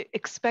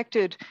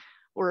expected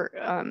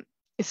or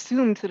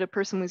assumed that a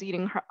person was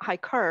eating high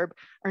carb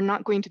are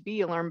not going to be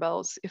alarm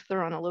bells if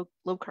they're on a low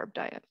carb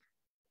diet.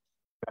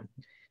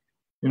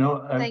 You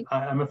know,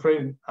 I'm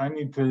afraid I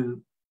need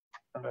to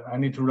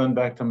run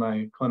back to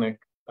my clinic.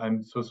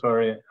 I'm so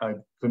sorry I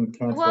couldn't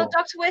cancel. Well,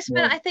 Dr.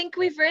 Westman, I think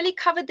we've really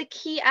covered the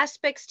key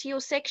aspects to your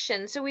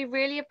section. So we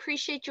really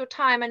appreciate your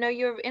time. I know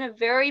you're in a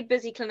very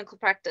busy clinical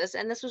practice,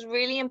 and this was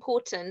really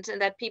important,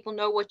 and that people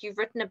know what you've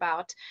written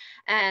about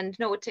and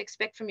know what to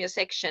expect from your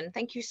section.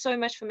 Thank you so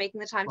much for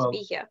making the time to be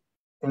here.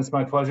 It's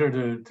my pleasure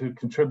to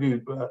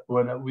contribute.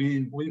 What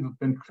we've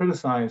been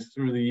criticized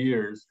through the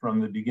years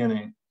from the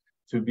beginning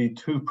to be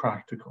too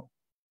practical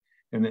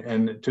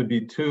and to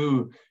be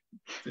too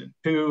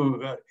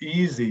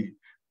easy.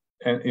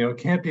 And it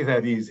can't be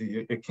that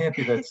easy. It can't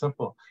be that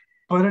simple,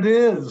 but it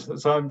is.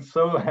 So I'm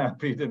so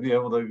happy to be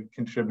able to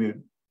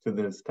contribute to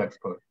this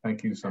textbook.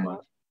 Thank you so much.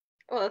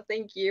 Well,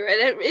 thank you. And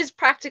it is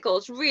practical.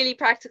 It's really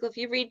practical. If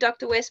you read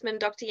Dr. Westman,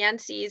 Dr.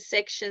 Yancey's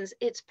sections,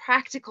 it's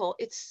practical.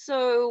 It's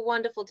so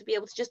wonderful to be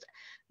able to just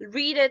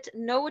read it,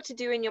 know what to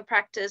do in your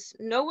practice,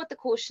 know what the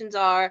cautions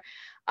are.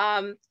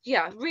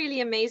 Yeah,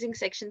 really amazing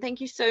section. Thank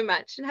you so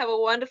much, and have a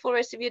wonderful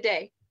rest of your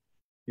day.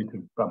 You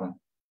too. Bye-bye.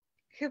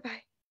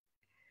 Goodbye.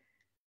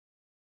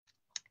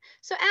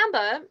 So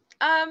Amber,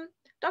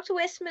 Dr.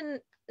 Westman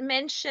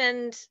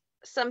mentioned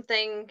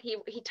something,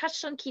 he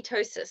touched on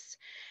ketosis.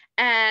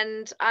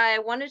 And I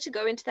wanted to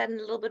go into that in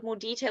a little bit more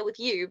detail with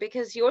you,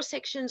 because your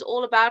section's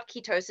all about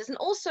ketosis and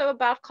also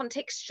about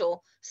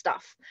contextual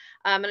stuff.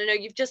 And I know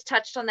you've just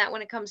touched on that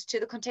when it comes to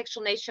the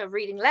contextual nature of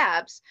reading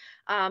labs.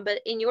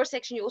 But in your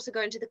section, you also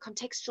go into the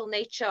contextual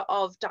nature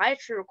of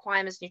dietary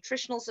requirements,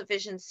 nutritional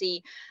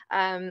sufficiency,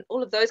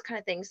 all of those kind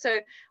of things. So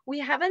we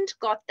haven't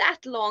got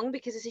that long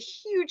because it's a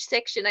huge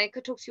section. I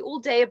could talk to you all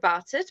day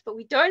about it, but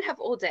we don't have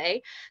all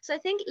day. So I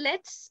think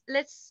let's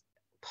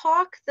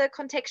park the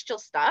contextual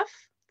stuff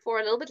for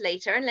a little bit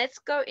later, and let's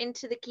go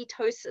into the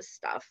ketosis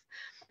stuff.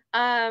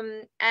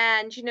 And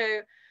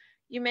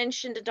you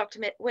mentioned, and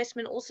Dr.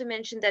 Westman also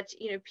mentioned that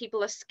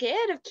people are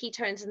scared of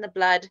ketones in the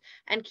blood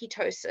and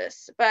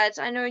ketosis. But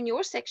I know in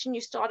your section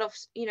you start off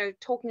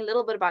talking a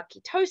little bit about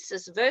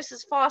ketosis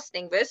versus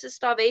fasting versus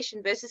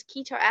starvation versus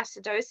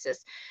ketoacidosis.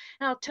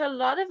 Now, to a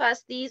lot of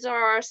us, these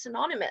are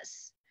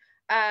synonymous.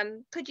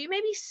 Could you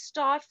maybe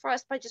start for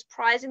us by just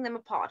prizing them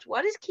apart?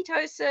 What is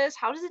ketosis?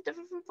 How does it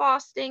differ from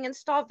fasting and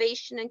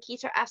starvation and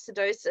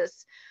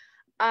ketoacidosis?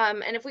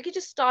 And if we could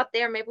just start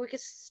there, maybe we could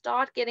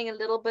start getting a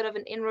little bit of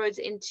an inroads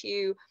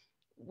into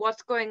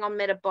what's going on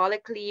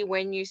metabolically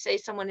when you say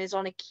someone is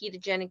on a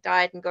ketogenic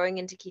diet and going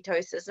into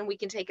ketosis, and we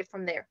can take it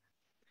from there.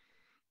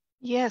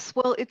 Yes,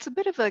 well, it's a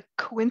bit of a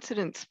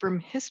coincidence from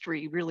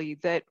history, really,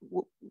 that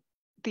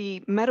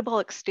the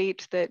metabolic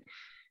state that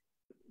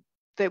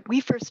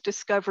we first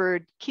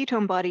discovered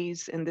ketone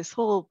bodies and this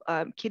whole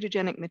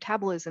ketogenic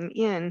metabolism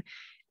in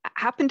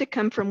happened to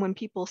come from when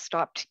people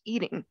stopped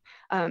eating.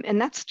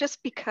 And that's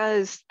just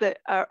because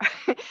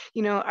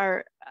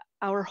our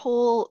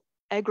whole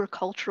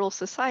agricultural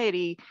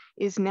society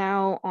is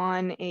now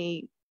on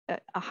a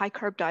high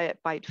carb diet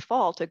by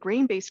default, a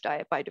grain-based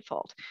diet by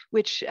default,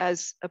 which,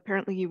 as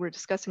apparently you were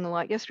discussing a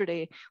lot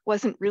yesterday,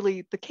 wasn't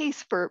really the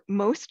case for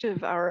most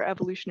of our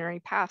evolutionary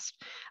past.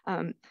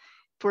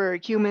 For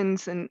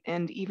humans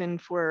and even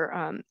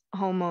for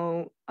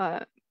Homo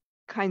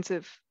kinds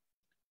of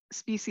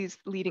species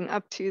leading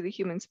up to the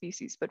human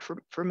species, but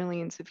for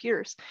millions of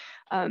years.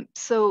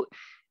 So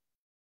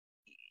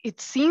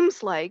it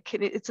seems like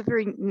it's a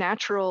very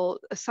natural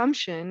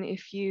assumption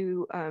if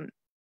you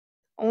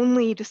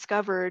only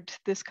discovered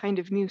this kind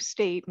of new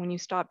state when you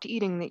stopped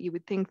eating, that you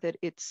would think that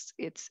it's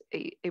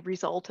a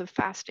result of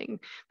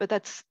fasting, but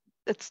that's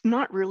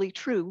not really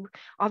true.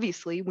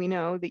 Obviously, we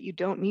know that you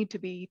don't need to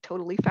be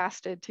totally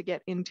fasted to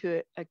get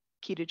into a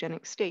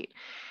ketogenic state.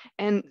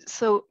 And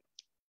so,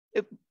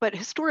 but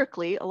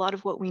historically, a lot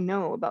of what we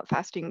know about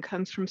fasting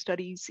comes from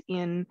studies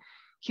in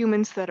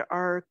humans that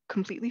are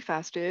completely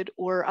fasted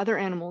or other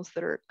animals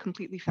that are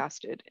completely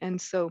fasted.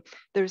 And so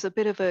there's a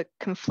bit of a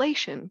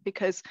conflation,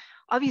 because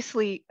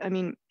obviously, I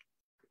mean,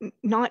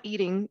 not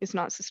eating is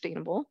not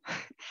sustainable.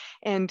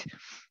 And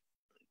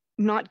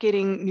not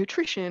getting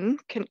nutrition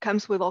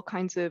comes with all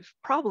kinds of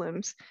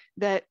problems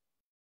that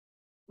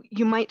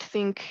you might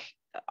think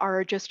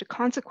are just a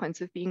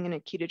consequence of being in a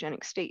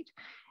ketogenic state.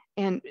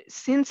 And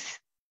since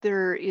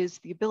there is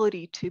the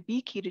ability to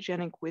be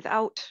ketogenic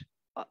without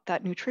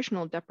that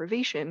nutritional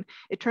deprivation,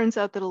 it turns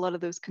out that a lot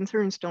of those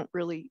concerns don't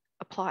really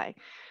apply.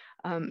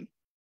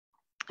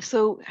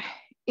 So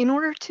in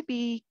order to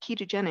be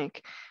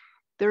ketogenic,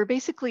 there are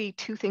basically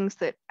two things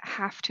that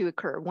have to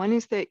occur. One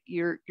is that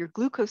your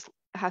glucose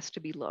has to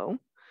be low,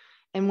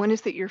 and one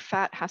is that your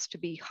fat has to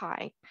be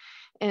high.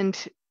 And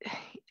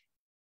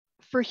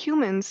for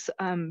humans,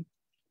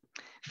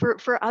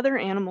 for other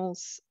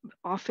animals,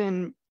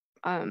 often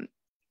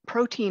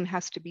protein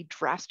has to be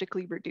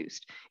drastically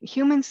reduced.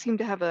 Humans seem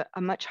to have a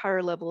much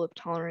higher level of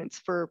tolerance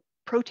for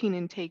protein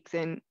intake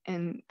than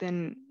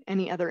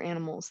any other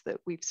animals that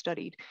we've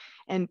studied.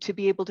 And to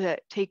be able to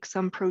take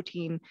some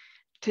protein,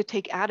 to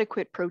take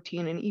adequate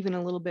protein and even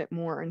a little bit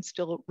more and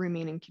still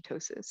remain in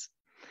ketosis.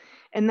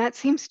 And that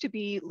seems to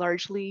be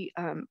largely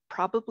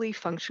probably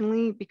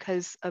functionally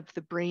because of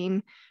the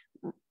brain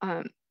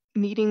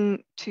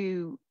needing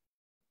to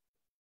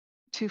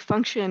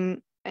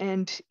function,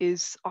 and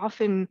is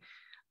often,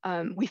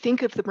 we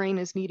think of the brain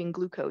as needing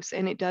glucose,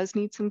 and it does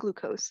need some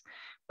glucose.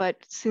 But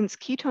since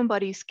ketone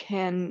bodies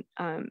can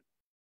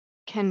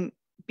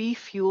be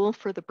fuel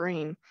for the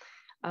brain,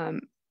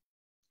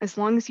 as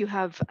long as you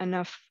have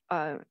enough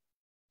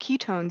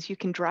ketones, you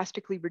can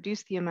drastically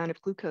reduce the amount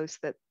of glucose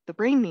that the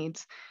brain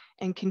needs.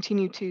 and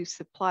continue to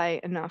supply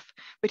enough.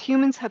 But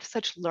humans have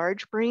such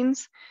large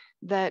brains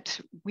that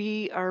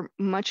we are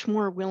much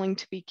more willing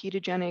to be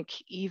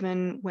ketogenic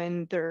even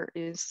when there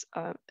is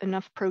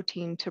enough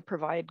protein to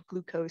provide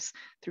glucose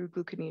through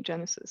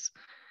gluconeogenesis.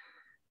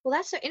 Well,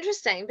 that's so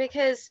interesting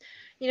because,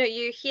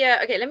 you hear,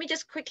 okay, let me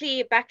just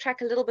quickly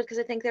backtrack a little bit because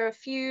I think there are a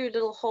few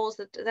little holes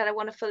that I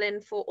want to fill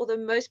in for, although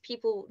most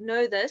people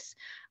know this.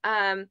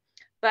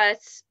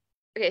 But,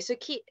 okay, so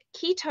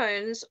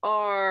ketones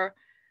are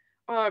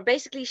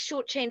basically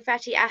short chain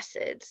fatty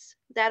acids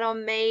that are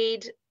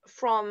made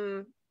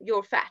from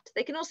your fat.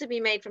 They can also be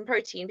made from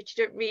protein, but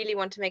you don't really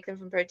want to make them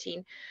from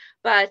protein.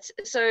 But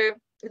so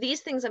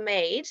these things are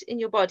made in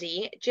your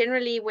body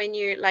generally when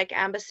you, like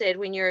Amber said,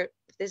 when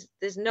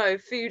there's no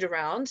food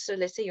around. So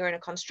let's say you're in a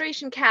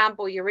concentration camp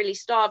or you're really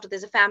starved or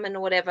there's a famine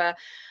or whatever.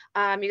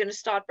 You're going to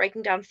start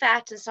breaking down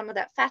fat, and some of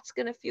that fat's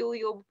going to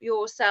fuel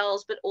your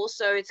cells, but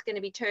also it's going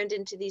to be turned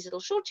into these little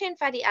short chain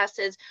fatty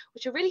acids,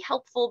 which are really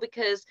helpful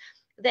because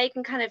they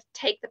can kind of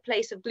take the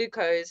place of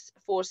glucose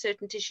for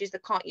certain tissues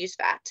that can't use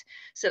fat.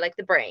 So like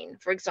the brain,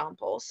 for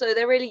example. So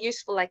they're really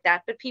useful like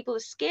that. But people are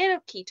scared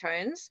of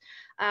ketones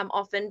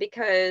often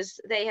because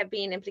they have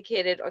been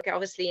implicated, okay,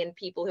 obviously in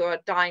people who are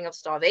dying of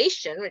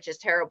starvation, which is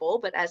terrible.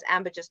 But as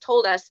Amber just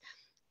told us,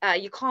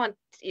 you're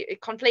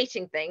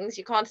conflating things.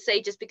 You can't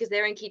say just because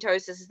they're in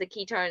ketosis is the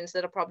ketones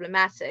that are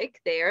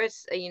problematic there.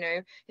 It's,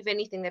 if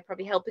anything, they're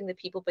probably helping the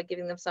people by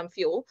giving them some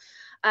fuel.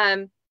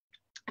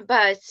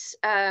 But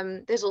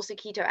there's also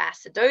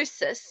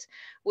ketoacidosis,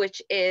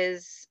 which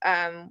is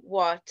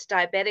what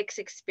diabetics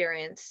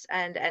experience,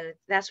 and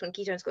that's when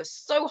ketones go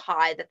so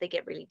high that they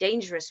get really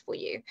dangerous for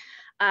you.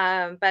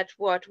 But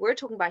what we're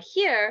talking about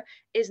here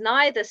is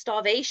neither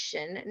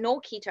starvation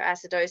nor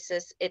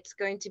ketoacidosis. It's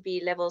going to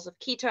be levels of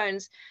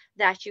ketones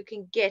that you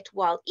can get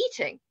while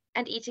eating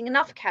and eating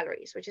enough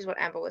calories, which is what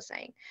Amber was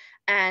saying.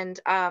 And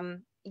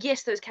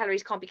yes, those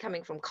calories can't be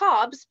coming from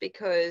carbs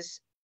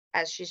because,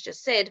 as she's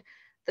just said,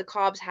 the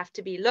carbs have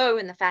to be low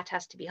and the fat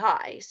has to be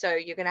high. So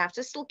you're going to have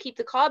to still keep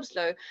the carbs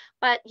low,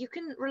 but you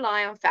can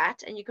rely on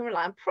fat and you can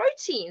rely on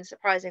protein,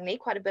 surprisingly,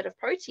 quite a bit of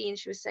protein,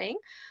 she was saying,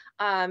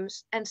 and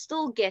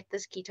still get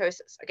this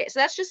ketosis. Okay, so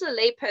that's just a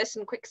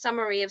layperson quick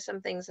summary of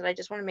some things that I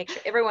just want to make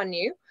sure everyone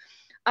knew.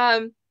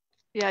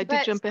 Yeah, I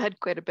did jump ahead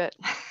quite a bit.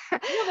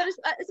 No, but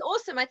it's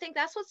awesome. I think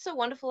that's what's so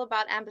wonderful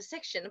about Amber's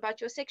section, about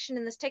your section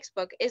in this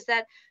textbook, is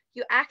that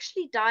you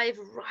actually dive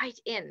right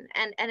in.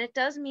 And it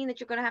does mean that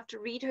you're going to have to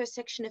read her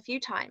section a few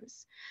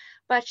times.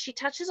 But she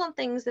touches on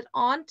things that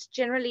aren't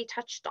generally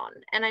touched on.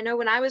 And I know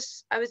when I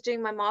was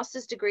doing my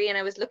master's degree and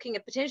I was looking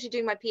at potentially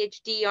doing my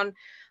PhD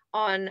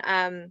on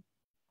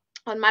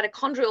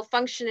mitochondrial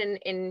function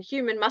in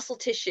human muscle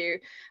tissue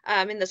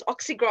in this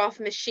oxygraph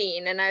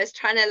machine, and I was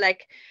trying to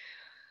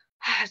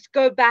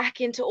go back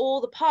into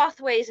all the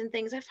pathways and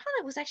things, I found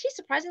it was actually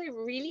surprisingly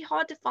really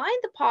hard to find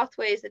the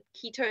pathways that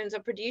ketones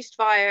are produced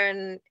via,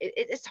 and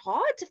it's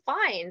hard to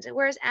find,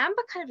 whereas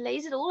Amber kind of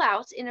lays it all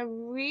out in a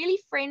really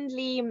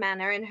friendly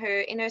manner in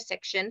her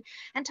section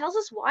and tells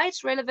us why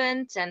it's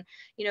relevant and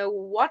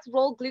what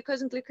role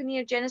glucose and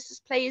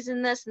gluconeogenesis plays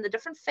in this and the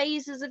different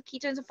phases of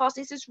ketones and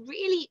fasting. So it's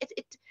really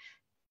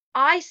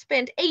I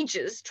spent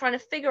ages trying to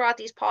figure out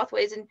these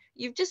pathways, and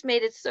you've just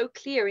made it so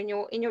clear in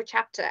your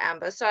chapter,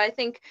 Amber. So I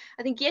think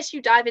yes,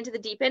 you dive into the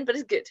deep end, but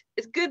it's good.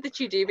 It's good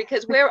that you do,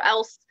 because where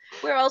else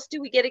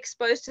do we get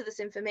exposed to this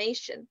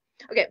information?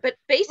 Okay, but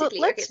basically,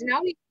 well, okay, so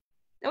now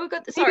we've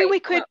got the. Maybe we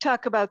could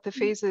talk about the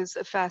phases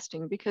of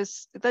fasting,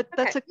 because that's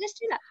let's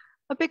do that.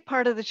 A big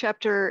part of the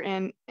chapter,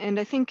 and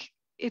I think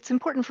it's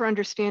important for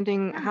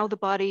understanding how the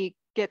body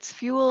gets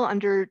fuel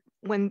under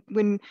when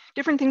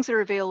different things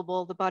are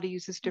available, the body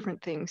uses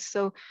different things.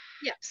 So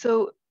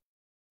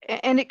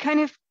and it kind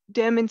of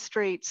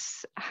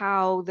demonstrates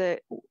how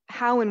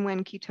and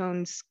when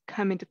ketones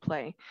come into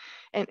play.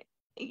 And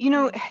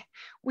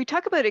we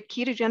talk about a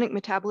ketogenic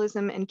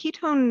metabolism, and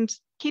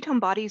ketone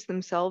bodies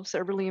themselves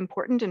are really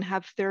important and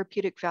have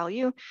therapeutic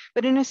value,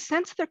 but in a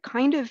sense they're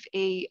kind of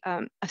a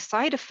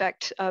side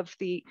effect of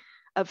the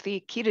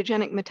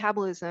ketogenic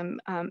metabolism.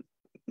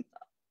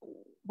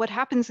 What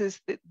happens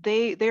is that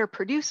they are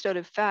produced out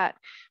of fat,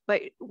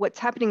 but what's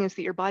happening is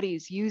that your body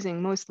is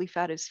using mostly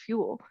fat as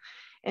fuel.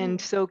 And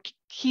so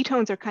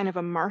ketones are kind of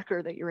a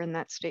marker that you're in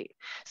that state.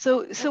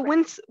 So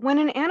when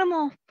an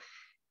animal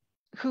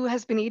who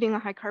has been eating a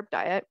high carb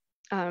diet,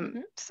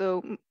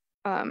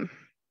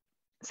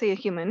 say a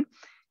human,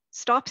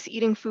 stops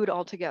eating food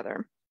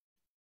altogether,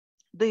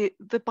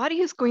 the body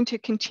is going to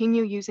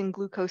continue using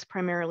glucose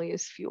primarily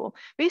as fuel.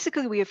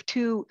 Basically, we have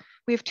two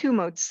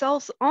modes.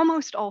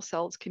 Almost all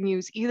cells can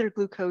use either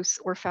glucose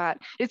or fat.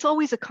 It's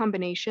always a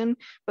combination,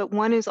 but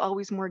one is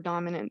always more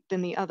dominant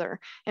than the other.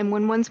 And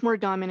when one's more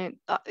dominant,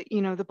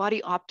 the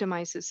body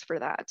optimizes for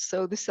that.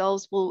 So the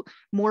cells will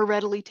more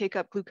readily take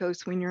up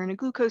glucose when you're in a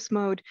glucose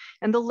mode,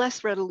 and they'll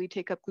less readily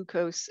take up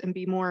glucose and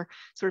be more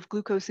sort of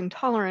glucose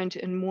intolerant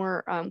and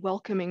more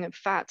welcoming of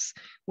fats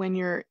when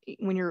you're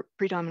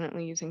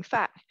predominantly using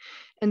fat.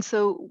 And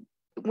so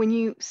when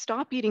you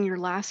stop eating your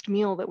last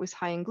meal that was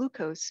high in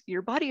glucose,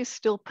 your body is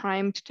still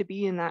primed to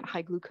be in that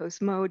high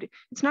glucose mode.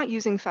 It's not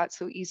using fat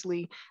so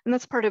easily. And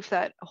that's part of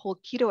that whole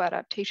keto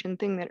adaptation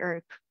thing that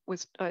Eric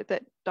was,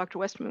 that Dr.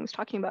 Westman was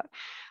talking about.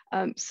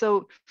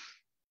 So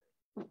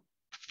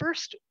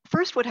first,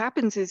 what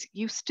happens is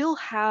you still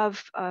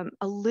have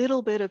a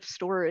little bit of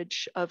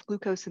storage of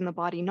glucose in the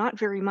body, not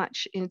very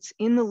much. It's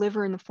in the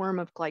liver in the form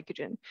of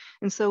glycogen.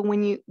 And so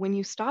when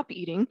you stop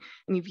eating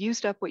and you've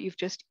used up what you've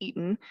just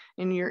eaten,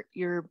 and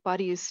your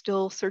body is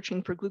still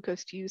searching for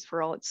glucose to use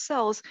for all its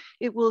cells,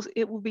 it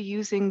will be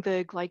using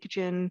the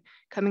glycogen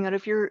coming out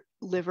of your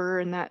liver,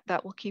 and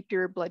that will keep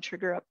your blood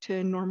sugar up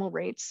to normal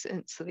rates,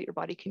 and so that your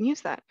body can use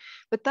that.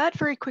 But that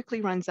very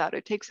quickly runs out.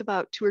 It takes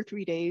about 2 or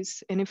 3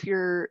 days. And if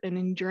you're an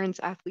endurance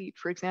athlete,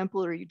 for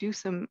example, or you do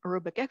some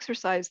aerobic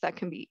exercise, that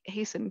can be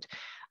hastened.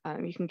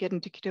 You can get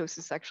into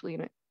ketosis actually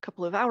in a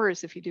couple of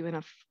hours if you do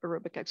enough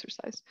aerobic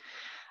exercise.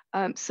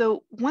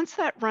 So once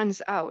that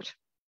runs out,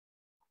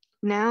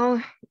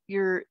 now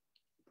you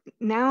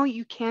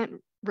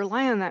can't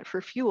rely on that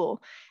for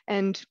fuel.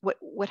 And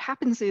what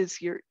happens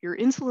is your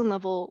insulin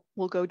level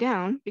will go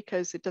down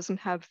because it doesn't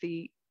have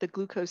the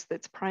glucose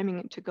that's priming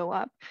it to go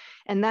up.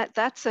 And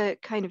that's a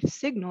kind of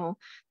signal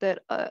that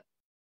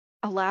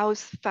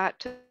allows fat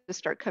to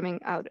start coming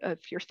out of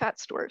your fat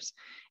stores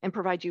and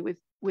provide you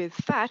with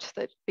fat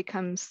that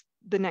becomes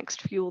the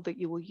next fuel that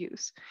you will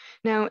use.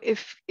 Now,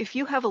 if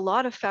you have a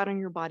lot of fat on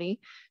your body,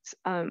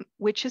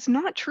 which is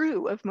not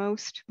true of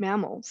most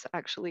mammals,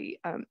 actually,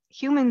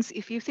 humans,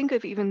 if you think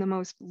of even the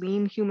most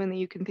lean human that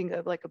you can think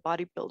of, like a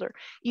bodybuilder,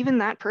 even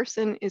that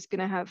person is going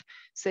to have,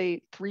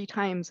 say, 3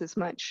 times as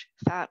much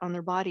fat on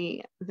their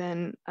body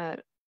than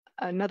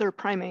another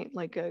primate,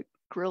 like a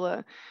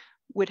gorilla,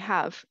 would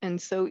have.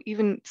 And so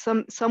even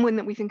someone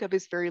that we think of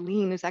as very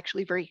lean is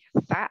actually very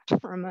fat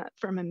from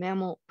a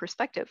mammal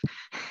perspective.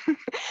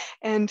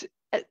 and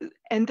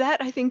that,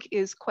 I think,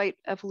 is quite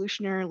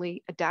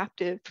evolutionarily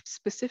adaptive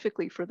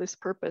specifically for this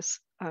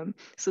purpose,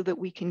 so that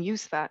we can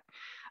use fat.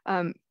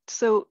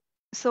 So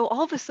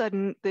all of a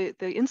sudden the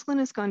insulin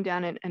has gone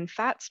down, and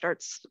fat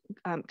starts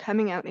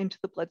coming out into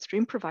the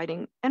bloodstream,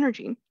 providing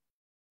energy.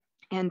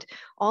 And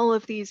all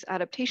of these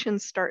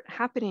adaptations start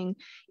happening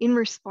in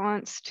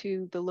response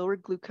to the lower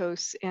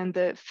glucose and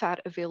the fat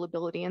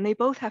availability, and they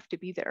both have to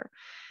be there.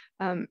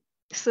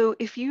 So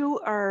if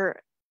you're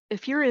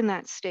in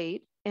that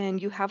state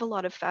and you have a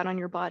lot of fat on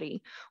your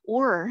body,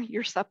 or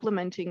you're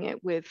supplementing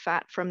it with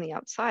fat from the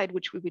outside,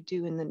 which we would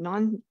do in the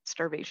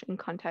non-starvation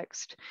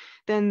context,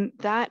 then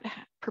that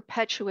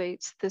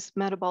perpetuates this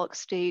metabolic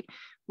state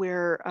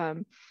where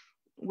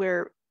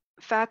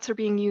fats are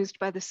being used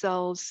by the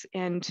cells,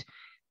 and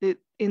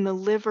in the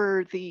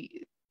liver,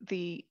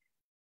 the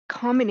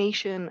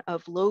combination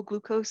of low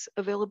glucose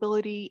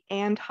availability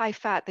and high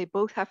fat, they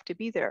both have to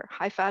be there.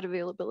 High fat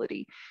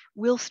availability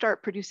will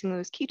start producing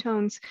those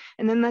ketones,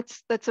 and then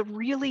that's a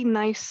really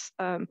nice,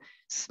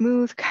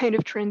 smooth kind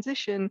of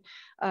transition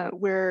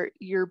where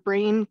your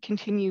brain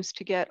continues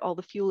to get all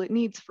the fuel it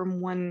needs from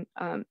one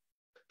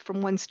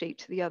state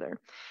to the other.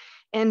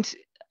 And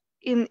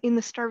in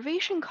the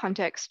starvation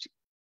context,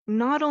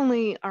 not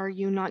only are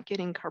you not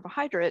getting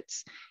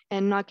carbohydrates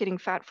and not getting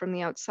fat from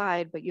the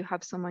outside, but you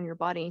have some on your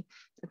body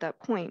at that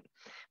point,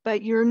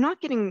 but you're not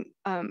getting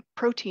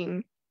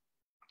protein.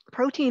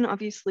 Protein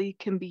obviously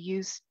can be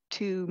used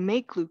to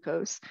make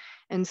glucose.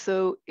 And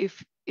so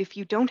if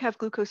you don't have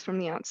glucose from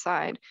the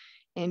outside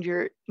and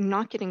you're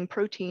not getting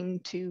protein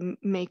to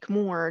make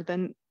more,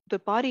 then the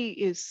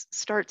body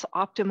starts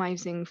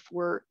optimizing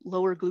for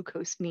lower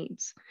glucose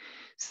needs.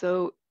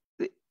 So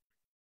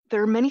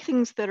there are many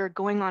things that are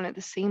going on at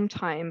the same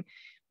time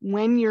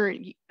when you're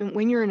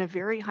in a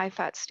very high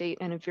fat state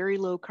and a very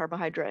low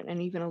carbohydrate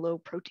and even a low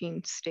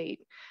protein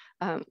state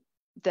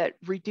that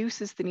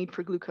reduces the need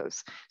for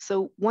glucose.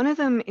 So one of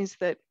them is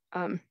that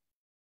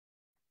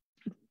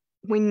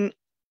when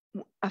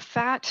a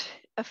fat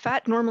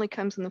normally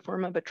comes in the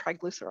form of a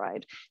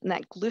triglyceride, and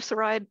that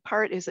glyceride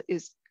part is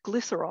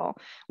glycerol,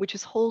 which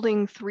is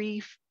holding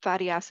 3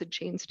 fatty acid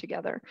chains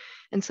together.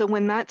 And so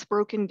when that's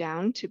broken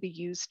down to be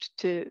used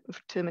to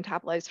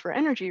metabolize for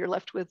energy, you're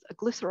left with a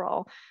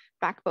glycerol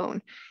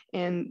backbone,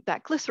 and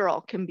that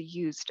glycerol can be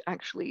used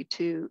actually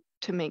to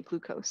make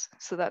glucose.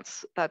 So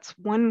that's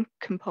one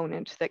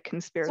component that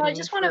can spare. So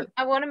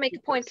I want to make a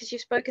point, because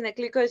you've spoken that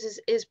glucose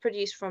is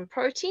produced from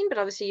protein, but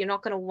obviously you're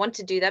not going to want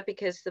to do that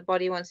because the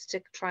body wants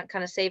to try and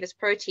kind of save its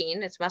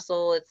protein, its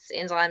muscle, its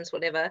enzymes,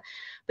 whatever.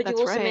 But you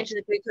also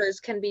mentioned that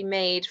glucose can be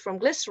made from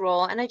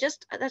glycerol, and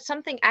that's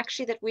something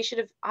actually that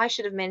I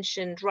should have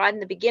mentioned right in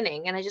the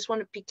beginning. And I just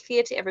want to be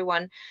clear to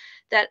everyone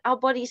that our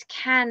bodies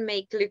can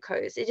make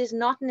glucose. It is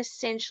not an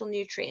essential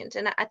nutrient,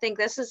 and I think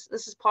this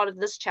is part of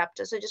this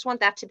chapter. So I just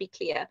want that to be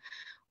clear.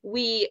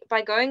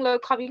 By going low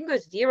carb, you can go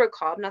 0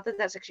 carb. Not that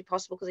that's actually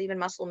possible, because even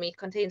muscle meat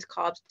contains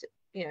carbs,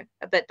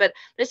 a bit. But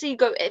let's say you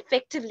go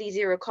effectively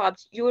 0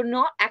 carbs. You're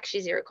not actually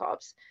 0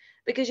 carbs.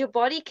 because your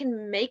body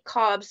can make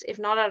carbs, if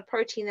not out of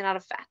protein, then out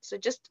of fat. So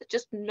just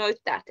note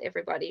that,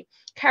 everybody.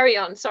 Carry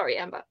on. Sorry,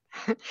 Amber.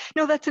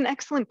 No, that's an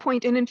excellent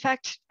point. And in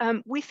fact,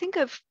 I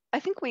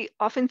think we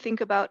often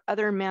think about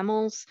other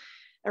mammals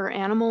or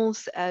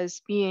animals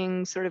as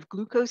being sort of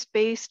glucose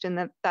based,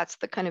 and that's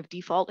the kind of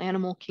default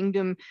animal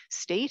kingdom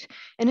state.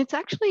 And it's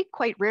actually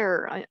quite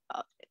rare.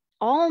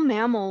 All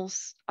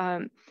mammals,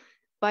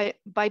 by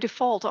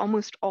default,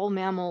 almost all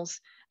mammals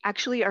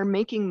actually are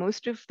making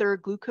most of their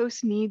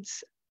glucose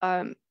needs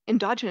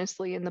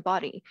endogenously in the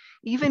body.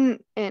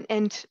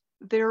 And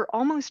they're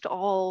almost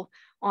all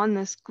on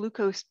this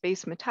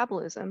glucose-based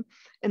metabolism,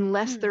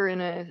 unless they're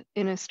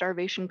in a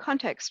starvation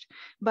context.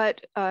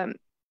 But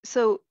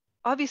so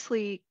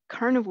obviously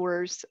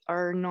carnivores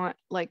are not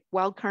like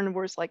wild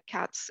carnivores, like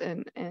cats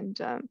and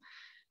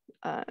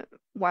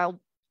wild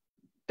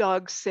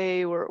dogs,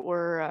 say,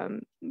 or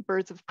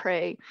birds of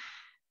prey.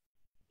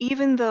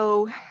 Even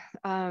though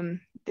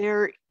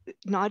they're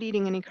not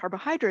eating any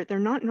carbohydrate, they're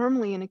not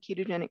normally in a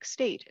ketogenic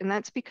state. And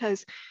that's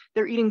because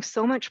they're eating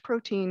so much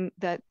protein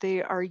that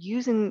they are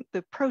using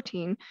the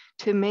protein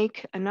to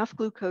make enough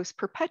glucose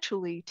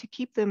perpetually to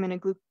keep them in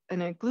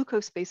a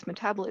glucose-based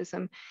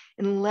metabolism,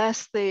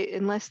 unless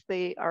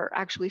they are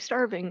actually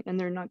starving and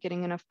they're not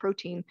getting enough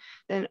protein.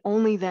 Then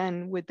only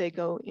then would they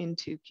go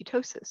into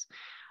ketosis.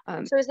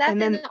 So is that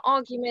then an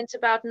argument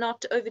about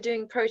not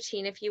overdoing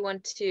protein if you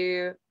want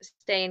to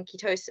stay in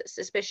ketosis,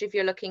 especially if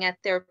you're looking at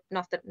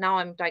not that now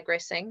I'm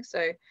digressing,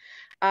 so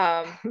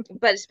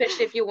but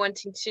especially if you're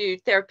wanting to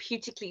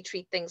therapeutically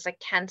treat things like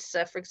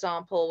cancer, for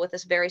example, with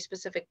this very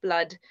specific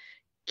blood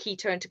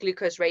ketone to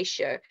glucose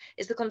ratio,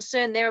 is the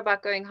concern there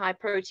about going high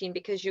protein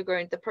because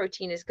the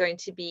protein is going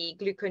to be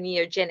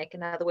gluconeogenic?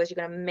 In other words,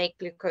 you're going to make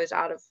glucose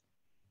out of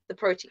the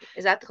protein.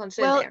 Is that the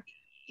concern there?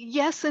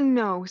 Yes and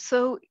no.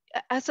 So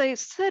as I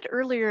said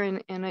earlier,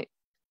 and I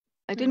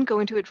didn't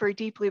go into it very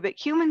deeply, but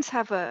humans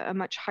have a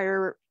much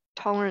higher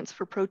tolerance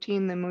for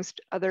protein than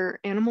most other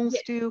animals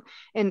do,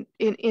 and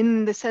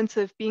in the sense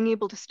of being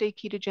able to stay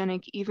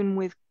ketogenic even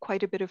with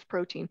quite a bit of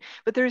protein.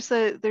 But how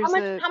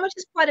much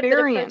is quite a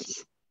variance.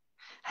 Bit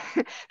of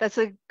protein? That's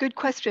a good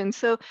question.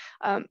 So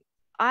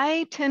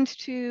I tend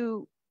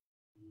to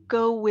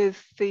go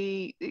with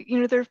there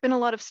have been a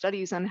lot of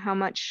studies on how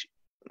much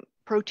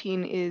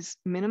protein is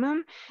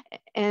minimum,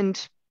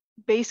 and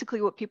basically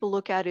what people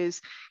look at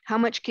is how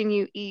much can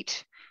you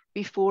eat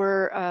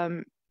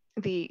before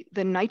the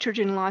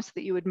nitrogen loss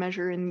that you would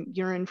measure in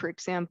urine, for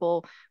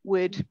example,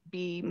 would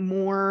be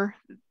more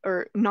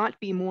or not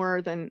be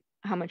more than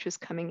how much is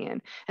coming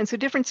in. And so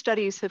different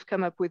studies have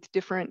come up with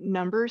different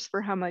numbers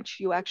for how much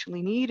you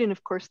actually need, and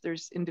of course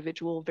there's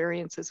individual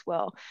variance as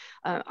well.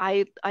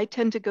 I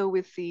tend to go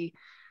with the,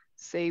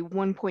 say,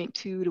 1.2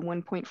 to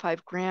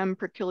 1.5 gram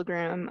per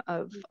kilogram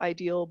of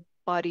ideal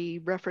body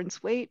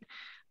reference weight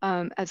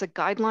as a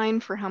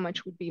guideline for how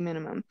much would be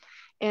minimum.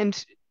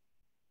 And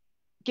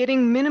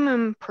getting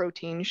minimum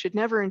protein should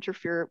never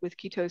interfere with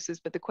ketosis,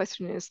 but the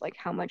question is, like,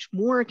 how much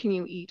more can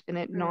you eat and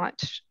it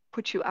not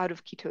put you out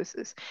of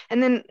ketosis?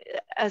 And then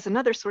as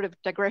another sort of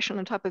digression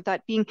on top of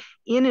that, being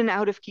in and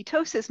out of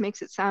ketosis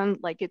makes it sound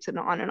like it's an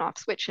on and off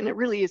switch, and it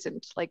really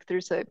isn't. Like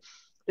there's a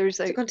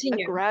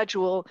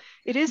gradual,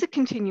 it is a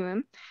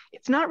continuum.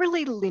 It's not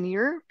really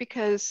linear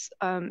because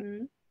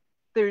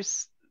there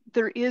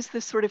is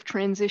this sort of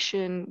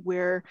transition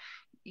where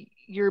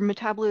your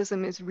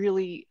metabolism is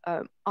really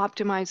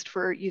optimized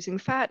for using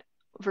fat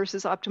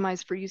versus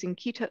optimized for using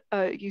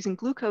using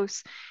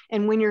glucose.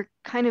 And when you're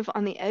kind of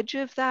on the edge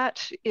of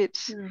that, it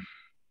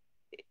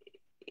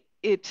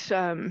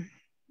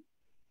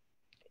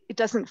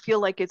doesn't feel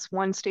like it's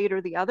one state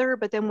or the other,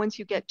 but then once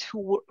you get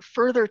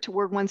further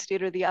toward one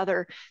state or the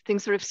other,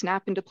 things sort of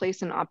snap into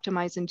place and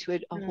optimize into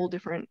a whole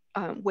different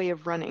way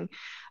of running.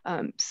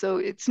 So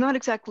it's not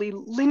exactly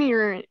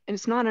linear, and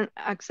it's not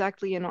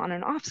exactly an on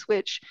and off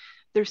switch.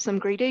 There's some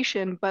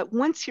gradation, but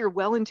once you're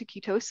well into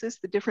ketosis,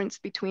 the difference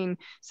between,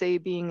 say,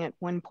 being at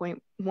 1.0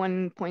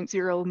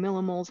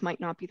 millimoles might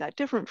not be that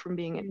different from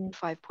being at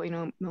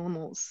 5.0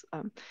 millimoles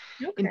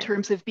in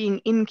terms of being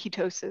in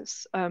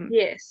ketosis.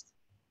 Yes.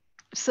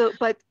 So,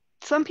 but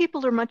some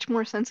people are much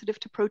more sensitive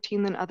to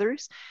protein than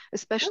others,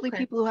 especially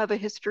people who have a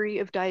history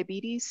of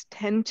diabetes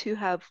tend to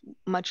have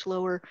much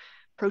lower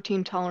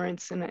protein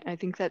tolerance. And I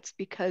think that's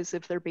because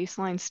of their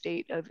baseline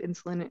state of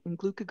insulin and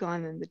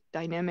glucagon and the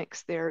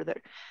dynamics there.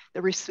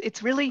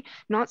 It's really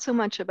not so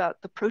much about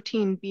the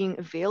protein being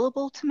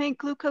available to make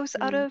glucose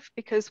out of,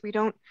 because we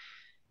don't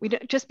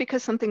just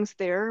because something's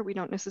there, we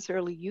don't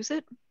necessarily use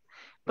it.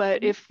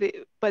 But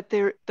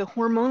the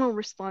hormonal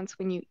response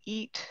when you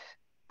eat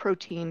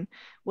protein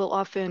will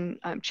often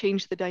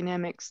change the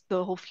dynamics,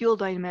 the whole fuel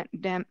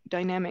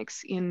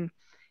dynamics in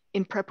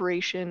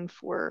preparation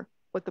for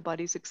what the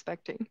body's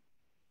expecting.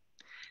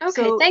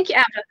 Okay, so, thank you,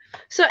 Amber.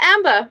 So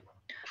Amber,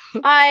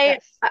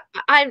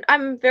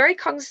 I'm very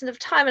cognizant of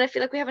time, and I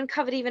feel like we haven't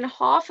covered even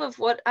half of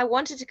what I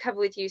wanted to cover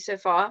with you so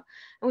far,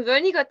 and we've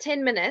only got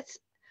 10 minutes.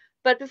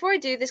 But before I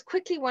do, there's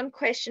quickly one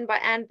question by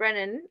Anne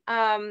Brennan,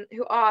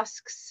 who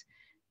asks,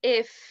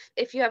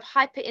 if you have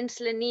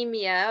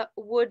hyperinsulinemia,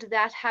 would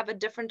that have a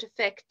different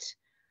effect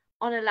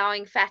on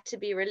allowing fat to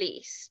be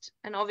released?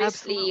 And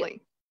obviously,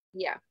 Absolutely.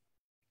 yeah,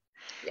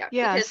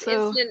 Yeah. because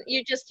So insulin,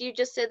 you just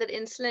said that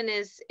insulin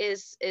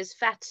is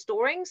fat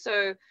storing.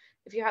 So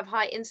if you have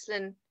high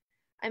insulin,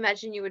 I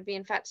imagine you would be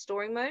in fat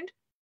storing mode.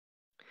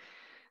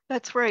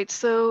 that's right.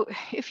 So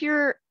if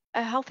you're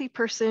a healthy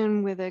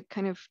person with a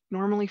kind of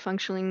normally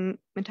functioning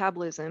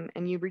metabolism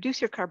and you reduce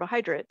your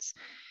carbohydrates,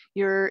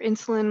 your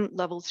insulin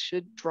levels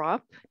should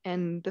drop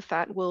and the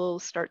fat will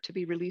start to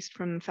be released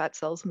from fat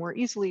cells more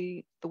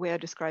easily, the way I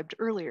described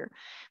earlier.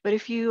 But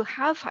if you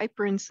have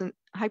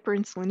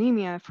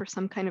hyperinsulinemia for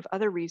some kind of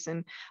other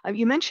reason,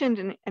 you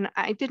mentioned, and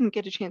I didn't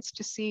get a chance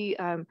to see,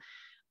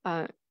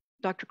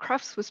 Dr.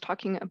 Crofts was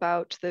talking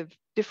about the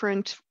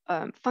different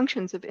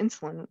functions of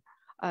insulin.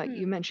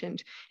 You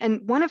mentioned,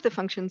 and one of the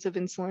functions of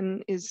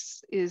insulin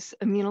is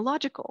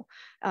immunological.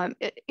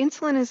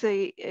 Insulin is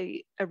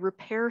a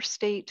repair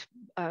state,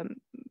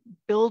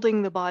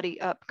 building the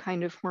body up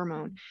kind of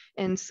hormone.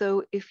 And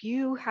so if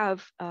you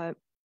have an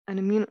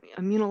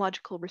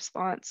immunological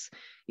response,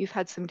 you've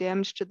had some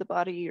damage to the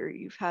body or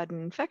you've had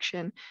an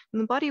infection,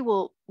 and the body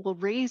will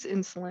raise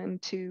insulin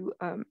to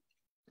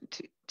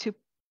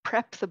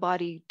prep the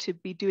body to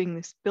be doing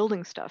this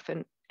building stuff.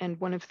 And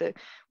one of the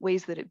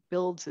ways that it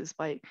builds is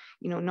by,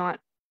 not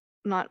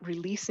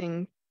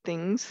releasing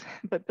things,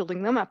 but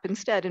building them up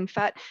instead. And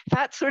fat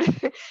sort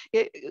of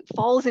it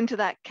falls into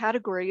that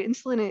category.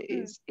 Insulin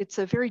it's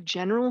a very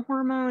general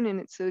hormone, and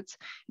it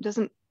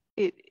doesn't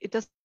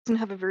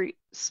have a very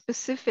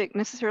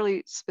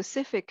necessarily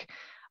specific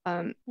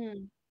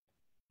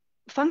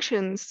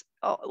functions.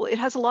 It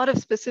has a lot of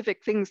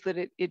specific things that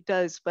it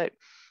does, but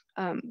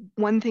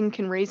one thing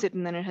can raise it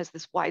and then it has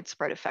this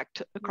widespread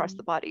effect across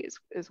the body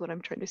is what I'm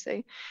trying to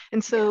say.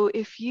 And so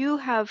if you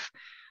have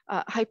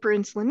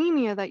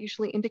hyperinsulinemia, that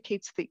usually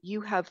indicates that you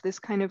have this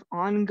kind of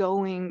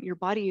ongoing, your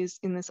body is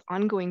in this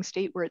ongoing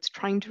state where it's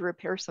trying to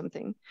repair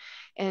something.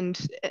 And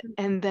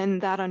then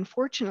that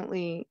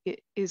unfortunately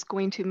is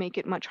going to make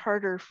it much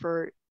harder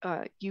for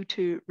you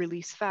to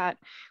release fat,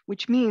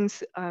 which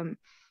means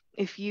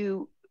if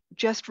you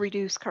just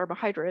reduce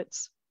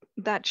carbohydrates,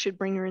 that should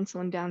bring your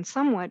insulin down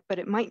somewhat, but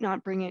it might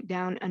not bring it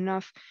down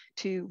enough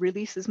to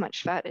release as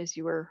much fat as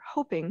you were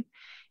hoping.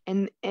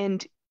 And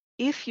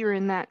if you're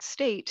in that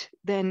state,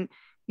 then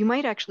you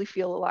might actually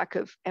feel a lack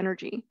of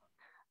energy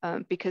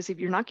because if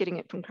you're not getting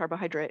it from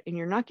carbohydrate and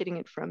you're not getting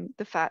it from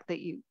the fat that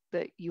you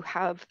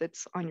have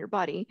that's on your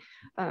body,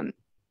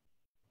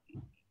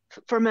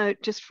 from an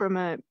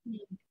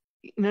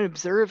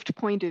observed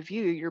point of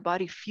view, your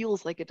body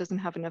feels like it doesn't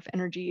have enough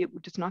energy. It's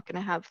just not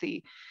going to have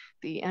the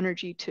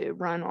energy to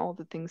run all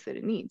the things that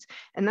it needs.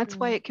 And that's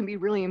why it can be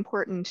really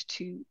important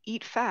to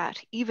eat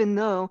fat, even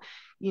though,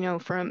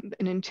 from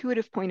an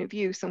intuitive point of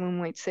view, someone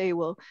might say,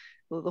 well,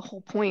 the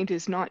whole point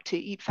is not to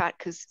eat fat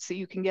so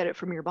you can get it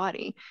from your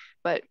body.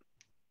 But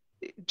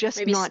just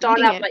maybe not start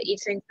eating out by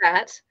eating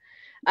fat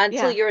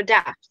until you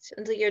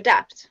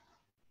adapt.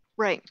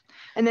 Right.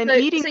 And then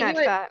eating that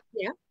fat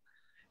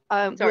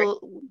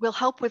will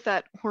help with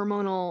that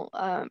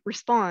hormonal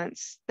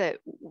response that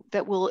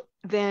will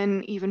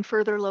then even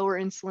further lower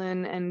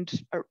insulin and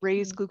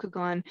raise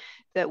glucagon,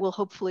 that will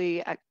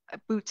hopefully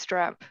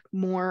bootstrap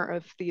more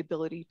of the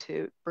ability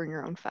to burn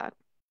your own fat.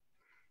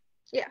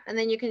 Yeah, and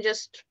then you can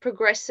just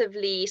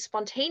progressively,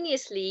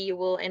 spontaneously, you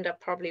will end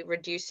up probably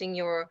reducing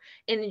your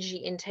energy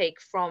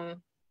intake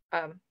from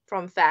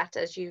fat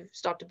as you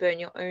start to burn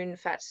your own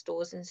fat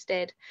stores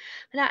instead.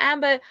 Now,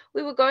 Amber,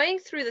 we were going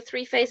through the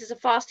 3 phases of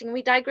fasting and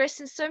we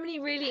digressed in so many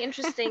really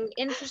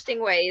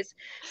interesting ways.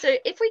 So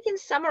if we can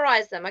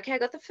summarize them, okay, I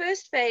got the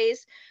first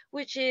phase,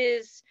 which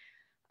is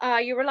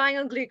you're relying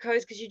on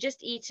glucose because you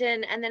just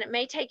eaten, and then it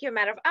may take you a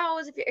matter of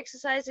hours if you're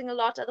exercising a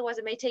lot. Otherwise,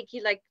 it may take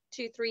you like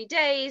 2-3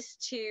 days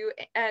to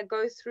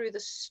go through the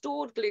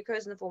stored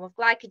glucose in the form of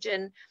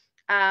glycogen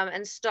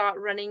and start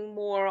running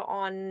more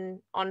on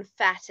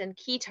fat and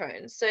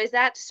ketones. So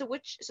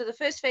so the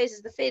first phase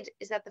is the fed.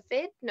 Is that the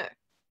fed? No,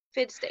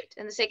 fed state.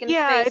 And the second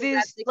phase it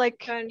is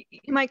like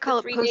you might call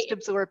it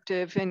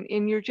post-absorptive,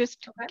 and you're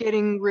just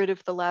getting rid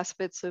of the last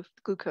bits of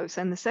glucose.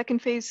 And the second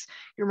phase,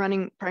 you're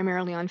running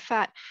primarily on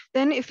fat.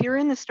 Then if you're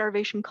in the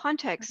starvation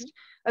context,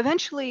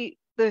 eventually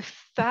the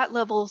fat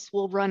levels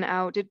will run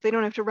out. They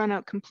don't have to run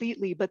out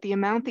completely, but the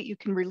amount that you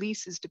can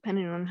release is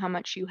dependent on how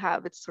much you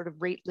have. It's sort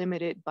of rate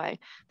limited by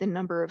the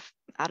number of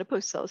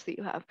adipose cells that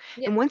you have.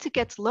 And once it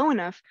gets low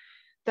enough,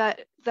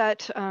 that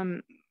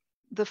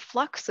the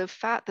flux of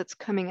fat that's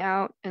coming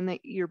out and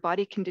that your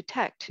body can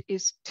detect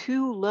is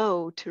too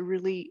low to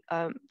really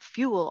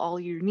fuel all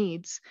your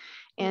needs.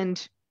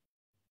 And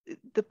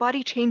the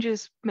body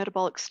changes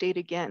metabolic state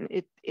again.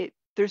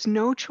 There's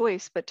no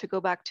choice but to go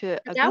back to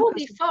that will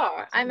be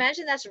far. I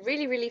imagine that's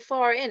really, really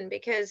far in,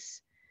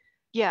 because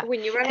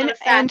when you run out of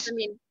fat,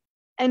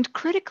 And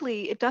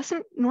critically, it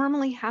doesn't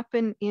normally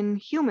happen in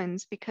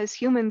humans because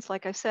humans,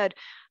 like I said,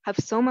 have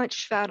so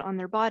much fat on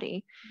their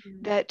body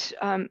that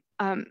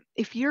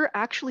if you're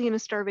actually in a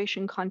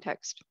starvation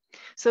context,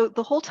 so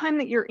the whole time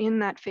that you're in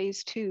that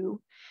phase 2,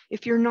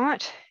 if you're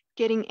not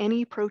getting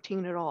any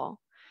protein at all,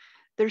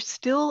 there's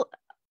still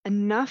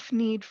enough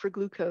need for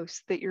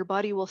glucose that your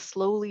body will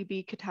slowly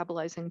be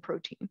catabolizing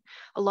protein.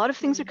 A lot of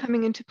things are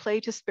coming into play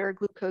to spare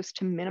glucose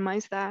to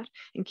minimize that.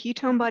 And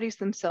ketone bodies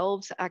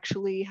themselves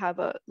actually have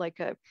a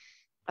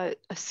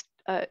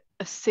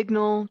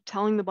signal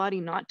telling the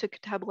body not to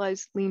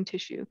catabolize lean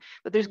tissue,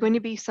 but there's going to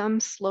be some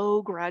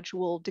slow,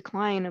 gradual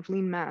decline of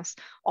lean mass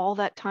all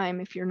that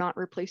time if you're not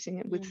replacing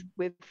it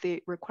with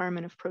the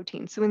requirement of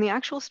protein. So in the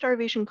actual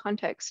starvation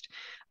context,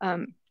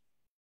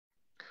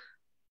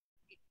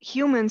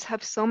 humans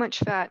have so much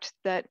fat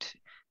that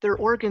their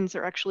organs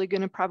are actually going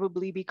to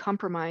probably be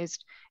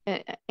compromised.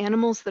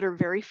 Animals that are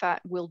very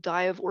fat will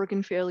die of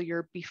organ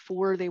failure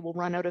before they will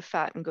run out of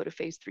fat and go to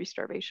phase 3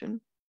 starvation.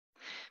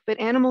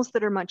 But animals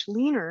that are much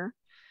leaner,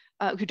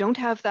 who don't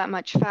have that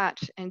much fat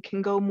and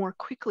can go more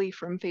quickly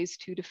from phase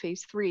 2 to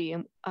phase 3,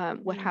 and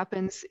what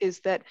happens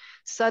is that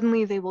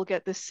suddenly they will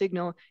get this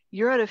signal,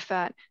 you're out of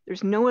fat,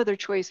 there's no other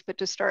choice but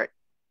to start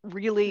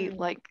really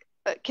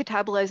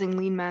catabolizing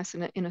lean mass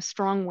in a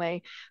strong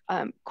way.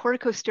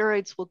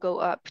 Corticosteroids will go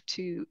up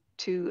to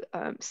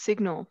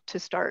signal to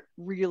start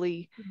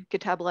really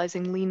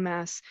catabolizing lean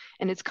mass,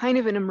 and it's kind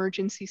of an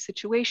emergency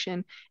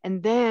situation.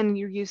 And then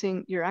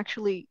you're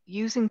actually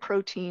using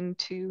protein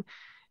to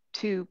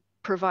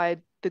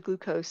provide the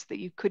glucose that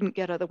you couldn't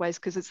get otherwise,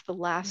 because it's the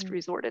last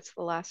resort, it's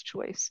the last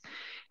choice.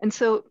 And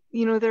so,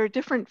 you know, there are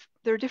different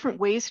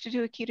ways to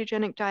do a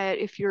ketogenic diet.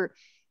 If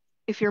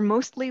you're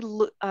mostly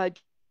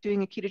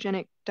doing a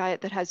ketogenic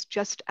diet that has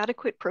just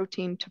adequate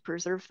protein to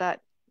preserve that,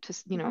 to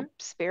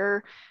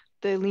spare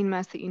the lean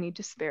mass that you need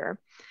to spare,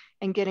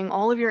 and getting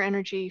all of your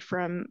energy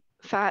from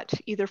fat,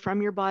 either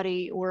from your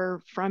body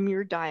or from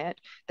your diet,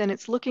 then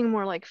it's looking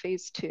more like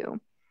phase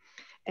 2.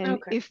 And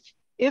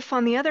if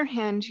on the other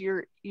hand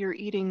you're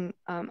eating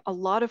a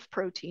lot of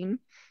protein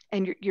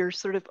and you're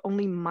sort of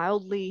only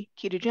mildly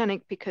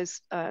ketogenic because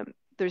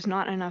there's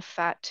not enough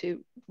fat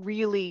to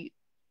really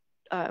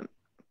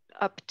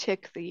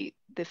uptick the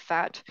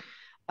fat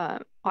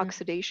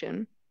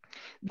oxidation,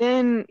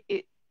 then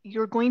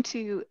you're going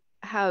to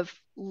have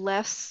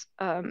less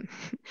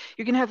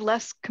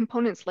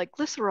components like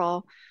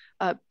glycerol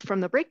from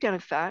the breakdown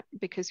of fat,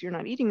 because you're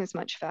not eating as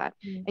much fat,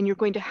 and you're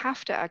going to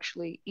have to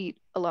actually eat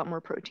a lot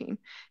more protein.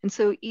 And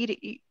so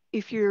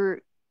if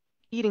you're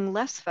eating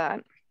less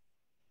fat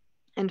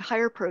and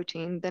higher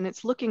protein, then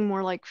it's looking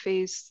more like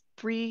phase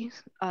 3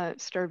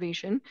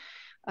 starvation,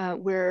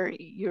 where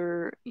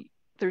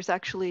there's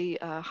actually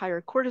a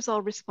higher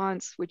cortisol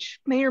response, which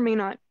may or may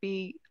not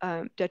be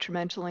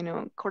detrimental. I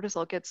know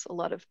cortisol gets a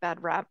lot of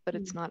bad rap, but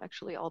it's not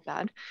actually all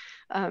bad.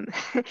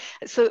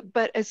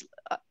 But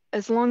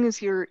as long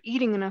as you're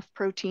eating enough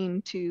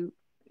protein to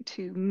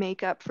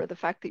make up for the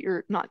fact that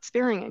you're not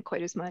sparing it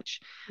quite as much,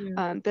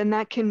 then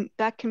that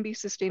can be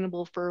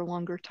sustainable for a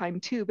longer time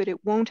too. But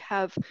it won't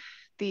have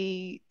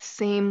the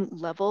same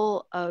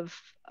level of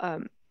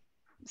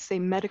say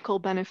medical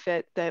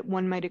benefit that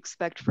one might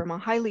expect from a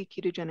highly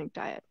ketogenic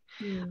diet.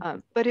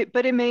 But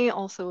it may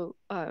also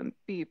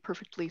be a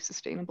perfectly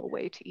sustainable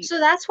way to eat. So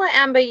that's why,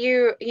 Amber,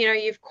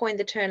 you've coined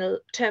the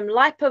term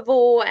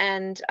lipivore,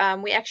 and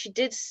we actually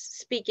did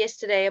speak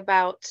yesterday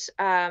about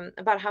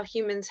how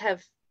humans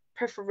have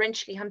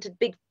preferentially hunted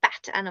big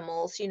fat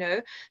animals,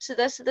 so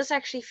this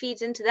actually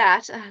feeds into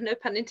that, no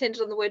pun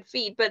intended on the word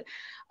feed, but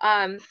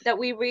that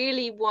we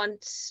really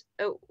want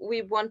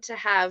to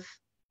have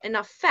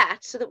enough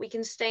fat so that we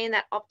can stay in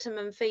that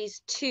optimum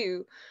phase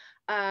 2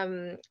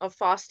 of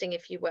fasting,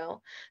 if you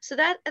will. So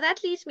that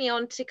leads me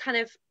on to kind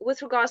of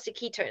with regards to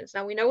ketones.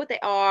 Now we know what they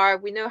are,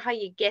 we know how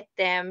you get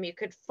them. You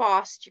could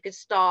fast, you could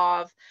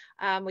starve,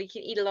 or you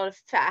can eat a lot of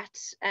fat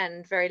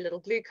and very little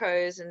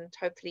glucose and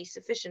hopefully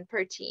sufficient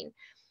protein.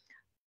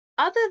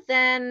 Other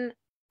than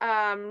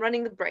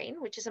running the brain,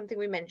 which is something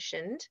we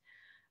mentioned,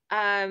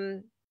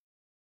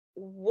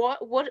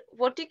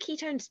 what do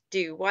ketones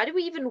do? Why do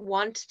we even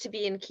want to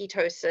be in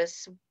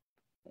ketosis?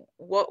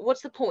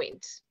 What's the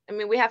point? I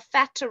mean, we have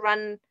fat to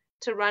run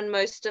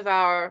most of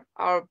our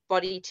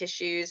body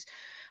tissues.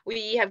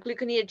 We have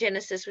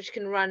gluconeogenesis, which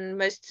can run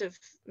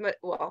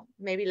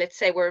maybe let's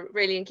say we're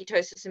really in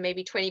ketosis, and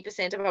maybe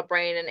 20% of our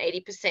brain and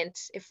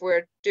 80%, if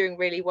we're doing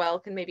really well,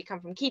 can maybe come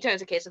from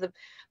ketones. Okay,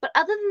 but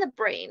other than the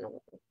brain,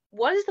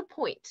 what is the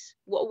point?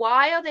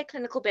 Why are there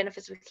clinical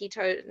benefits with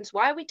ketones?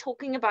 Why are we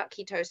talking about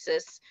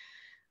ketosis?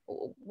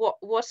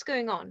 What's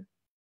going on?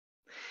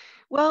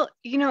 Well,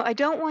 I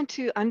don't want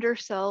to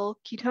undersell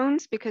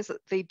ketones, because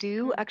they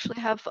do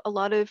actually have a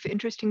lot of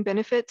interesting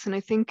benefits. And I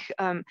think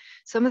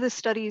some of the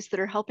studies that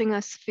are helping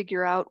us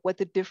figure out what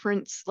the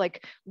difference,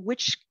 like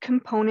which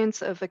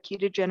components of a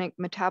ketogenic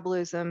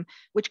metabolism,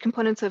 which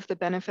components of the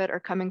benefit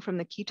are coming from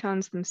the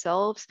ketones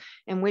themselves,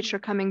 and which are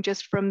coming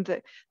just from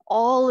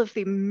all of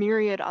the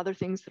myriad other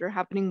things that are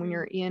happening when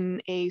you're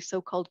in a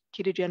so-called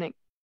ketogenic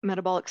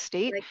metabolic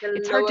state. Like the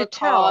It's hard lower to carbs,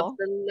 tell.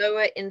 the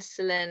lower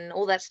insulin,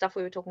 all that stuff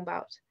we were talking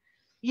about.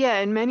 Yeah,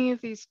 and many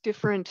of these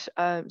different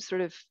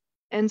sort of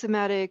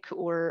enzymatic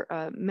or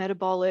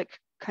metabolic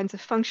kinds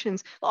of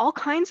functions, all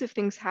kinds of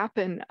things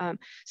happen.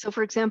 So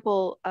for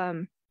example,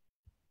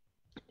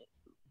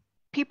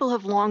 people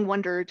have long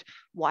wondered,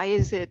 why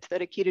is it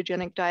that a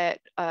ketogenic diet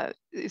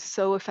is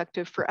so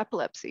effective for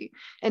epilepsy?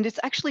 And it's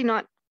actually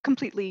not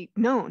completely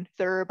known.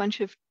 There are a bunch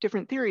of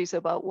different theories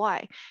about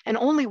why. And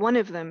only one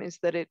of them is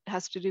that it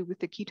has to do with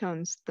the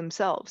ketones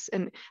themselves.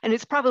 And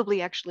it's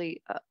probably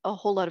actually a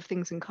whole lot of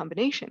things in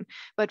combination.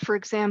 But for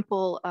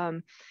example,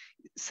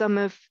 some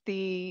of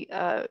the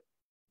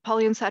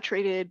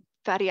polyunsaturated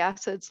fatty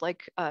acids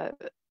like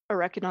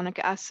arachidonic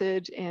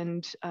acid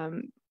and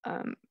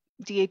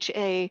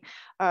DHA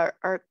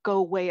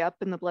go way up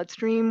in the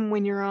bloodstream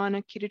when you're on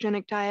a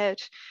ketogenic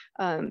diet.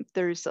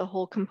 There's a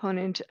whole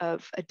component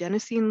of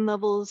adenosine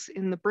levels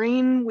in the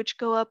brain which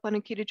go up on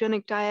a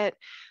ketogenic diet.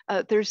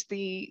 There's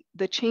the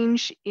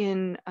change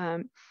in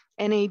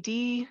NAD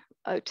to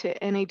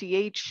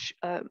NADH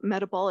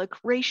metabolic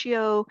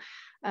ratio,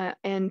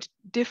 and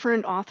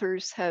different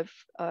authors have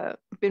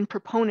been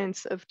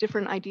proponents of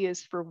different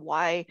ideas for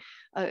why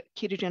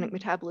ketogenic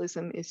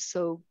metabolism is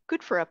so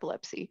good for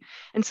epilepsy.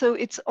 And so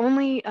it's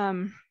only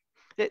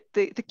that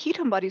the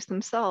ketone bodies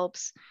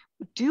themselves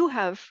do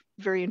have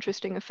very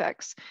interesting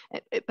effects,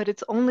 but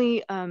it's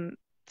only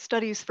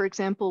studies, for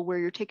example, where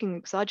you're taking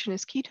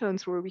exogenous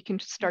ketones, where we can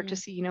start to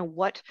see,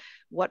 what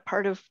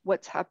part of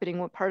what's happening,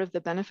 what part of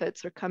the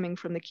benefits are coming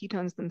from the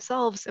ketones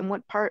themselves, and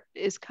what part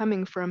is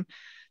coming from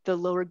the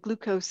lower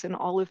glucose and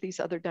all of these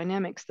other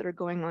dynamics that are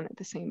going on at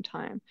the same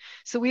time.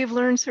 So we have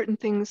learned certain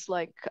things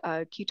like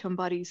ketone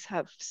bodies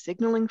have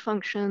signaling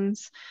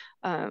functions.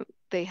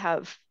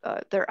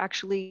 There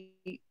actually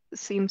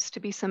seems to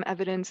be some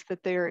evidence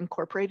that they're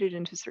incorporated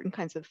into certain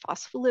kinds of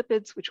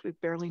phospholipids, which we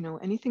barely know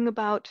anything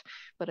about,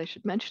 but I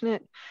should mention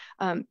it.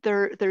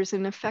 There's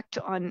an effect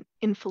on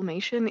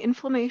inflammation.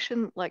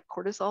 Inflammation, like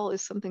cortisol,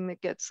 is something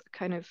that gets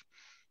kind of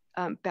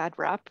bad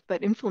rap,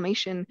 but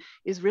inflammation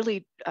is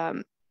really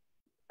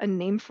a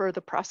name for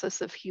the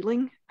process of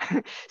healing.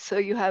 So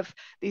you have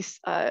these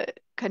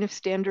kind of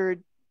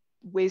standard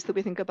ways that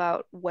we think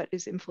about what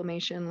is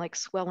inflammation, like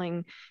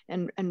swelling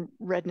and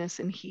redness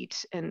and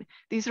heat. And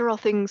these are all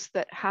things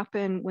that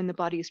happen when the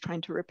body is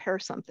trying to repair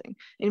something.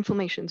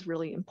 Inflammation is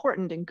really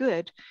important and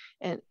good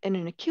and in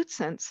an acute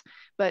sense.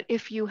 But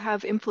if you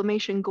have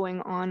inflammation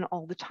going on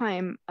all the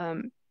time,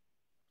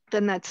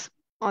 then that's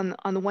on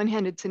the one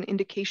hand, it's an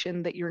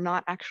indication that you're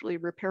not actually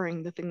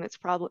repairing the thing that's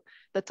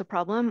a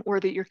problem, or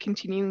that you're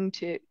continuing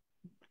to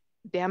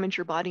damage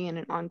your body in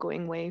an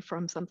ongoing way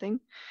from something.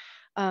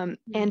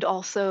 And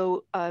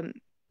also,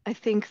 I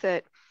think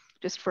that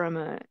just from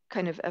a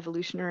kind of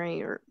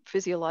evolutionary or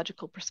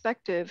physiological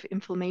perspective,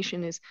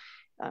 inflammation is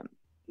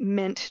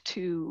meant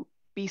to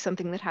be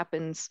something that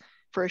happens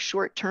for a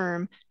short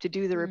term to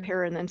do the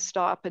repair and then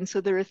stop. And so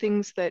there are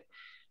things that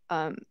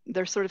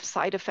they're sort of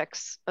side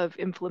effects of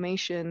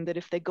inflammation that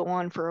if they go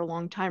on for a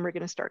long time are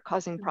going to start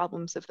causing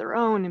problems of their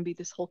own and be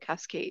this whole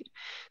cascade.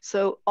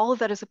 So all of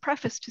that is a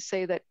preface to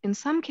say that in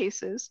some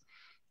cases,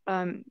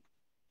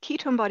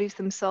 ketone bodies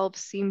themselves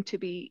seem to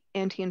be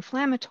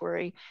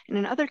anti-inflammatory, and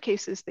in other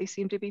cases, they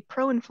seem to be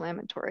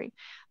pro-inflammatory.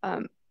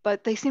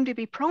 But they seem to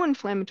be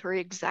pro-inflammatory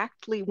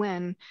exactly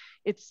when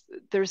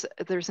there's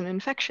an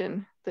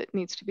infection that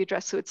needs to be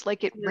addressed. So it's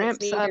like it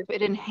ramps up,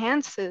 it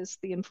enhances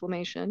the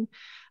inflammation.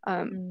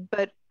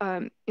 But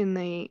in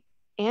the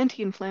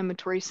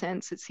anti-inflammatory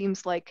sense, it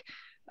seems like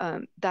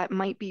that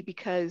might be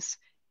because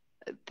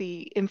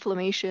the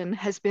inflammation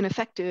has been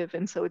effective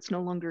and so it's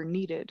no longer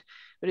needed.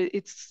 But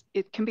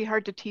it can be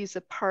hard to tease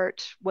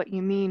apart what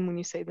you mean when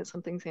you say that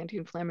something's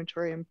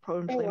anti-inflammatory and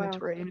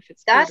pro-inflammatory. And if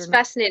it's that's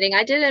fascinating.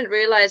 I didn't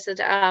realize that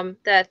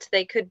that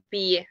they could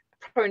be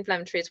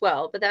pro-inflammatory as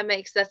well, but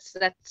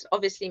that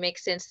obviously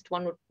makes sense that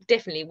one would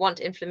definitely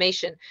want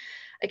inflammation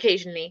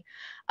occasionally.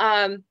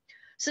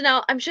 So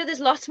now I'm sure there's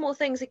lots more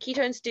things that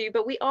ketones do,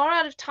 but we are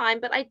out of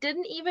time. But I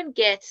didn't even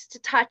get to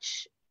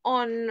touch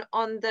on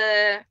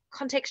the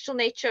contextual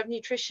nature of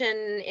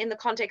nutrition in the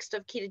context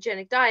of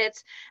ketogenic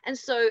diets. And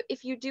so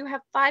if you do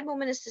have 5 more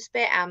minutes to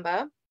spare,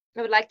 Amber,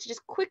 I would like to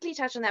just quickly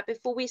touch on that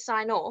before we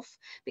sign off,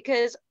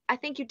 because I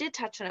think you did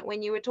touch on it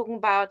when you were talking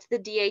about the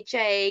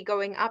DHA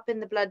going up in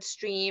the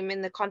bloodstream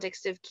in the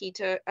context of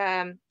keto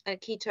and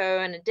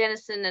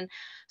adenosine. And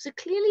so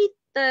clearly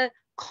the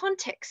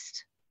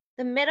context,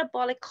 the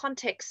metabolic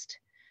context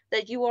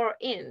that you are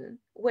in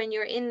when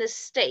you're in this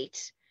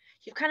state,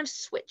 you've kind of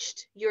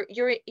switched.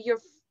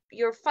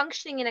 You're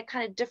functioning in a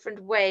kind of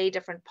different way,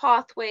 different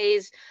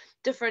pathways,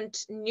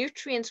 different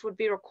nutrients would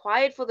be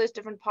required for those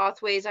different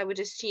pathways, I would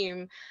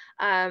assume.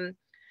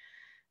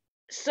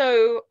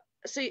 So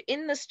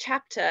in this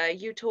chapter,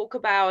 you talk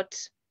about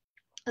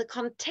the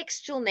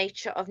contextual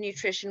nature of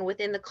nutrition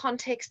within the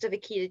context of a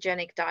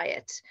ketogenic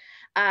diet.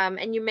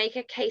 And you make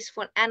a case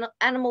for an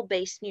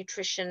animal-based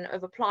nutrition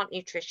over plant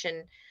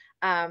nutrition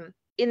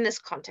in this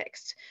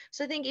context.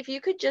 So I think if you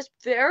could just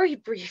very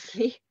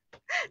briefly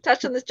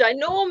touch on this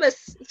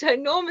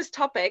ginormous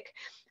topic,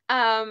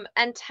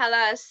 and tell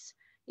us,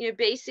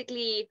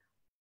 basically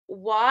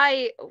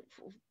why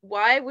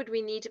would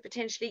we need to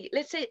potentially,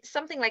 let's say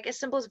something like as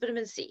simple as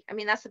vitamin C. I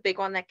mean, that's the big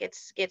one that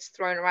gets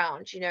thrown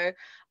around.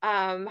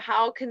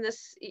 How can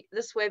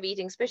this way of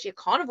eating, especially a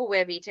carnivore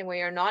way of eating where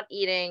you're not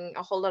eating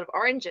a whole lot of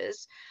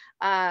oranges,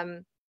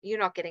 you're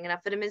not getting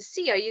enough vitamin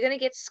C? Are you going to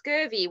get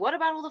scurvy? What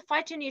about all the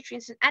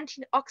phytonutrients and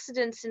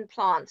antioxidants in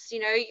plants?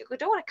 You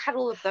don't want to cut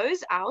all of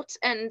those out.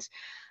 And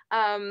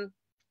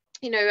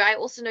I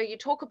also know you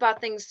talk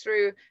about things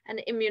through an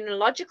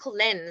immunological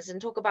lens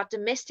and talk about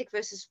domestic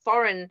versus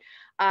foreign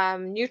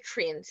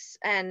nutrients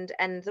and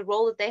the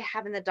role that they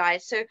have in the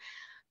diet. So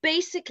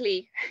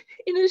basically,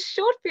 in as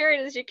short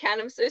period as you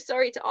can, I'm so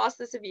sorry to ask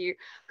this of you,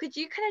 could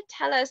you kind of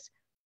tell us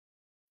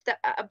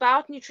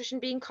about nutrition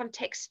being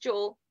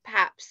contextual,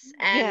 perhaps,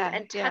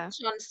 and touch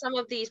on some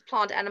of these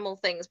plant animal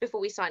things before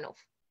we sign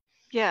off?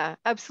 Yeah,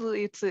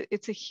 absolutely.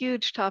 It's a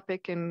huge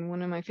topic and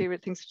one of my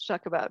favorite things to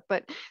talk about.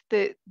 But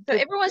the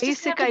everyone's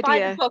just going to have to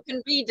buy the book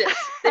and read it.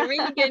 They're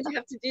really going to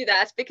have to do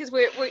that, because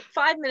we're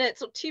 5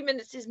 minutes or 2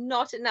 minutes is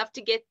not enough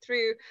to get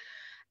through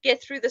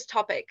this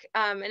topic.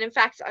 And in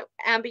fact,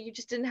 Amber, you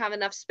just didn't have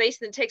enough space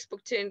in the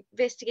textbook to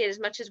investigate as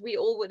much as we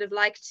all would have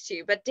liked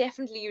to. But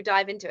definitely, you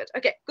dive into it.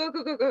 Okay,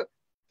 go.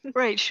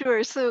 Right,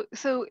 sure. So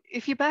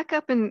if you back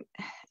up and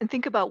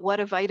think about what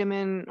a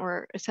vitamin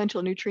or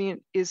essential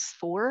nutrient is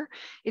for,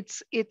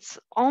 it's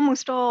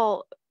almost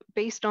all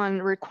based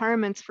on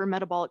requirements for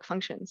metabolic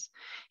functions.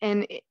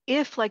 And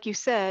if, like you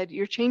said,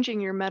 you're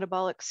changing your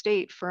metabolic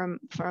state from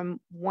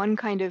one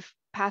kind of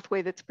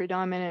pathway that's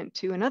predominant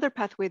to another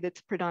pathway that's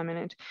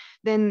predominant,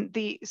 then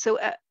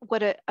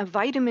what a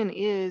vitamin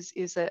is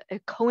a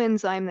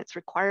coenzyme that's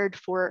required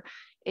for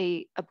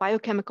a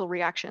biochemical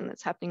reaction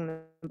that's happening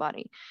in the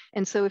body.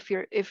 And so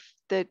if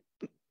the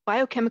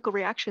biochemical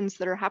reactions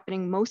that are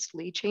happening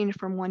mostly change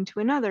from one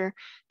to another,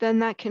 then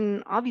that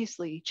can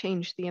obviously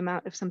change the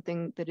amount of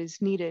something that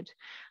is needed.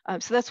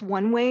 So that's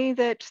one way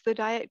that the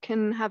diet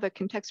can have a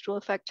contextual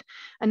effect.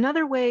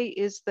 Another way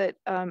is that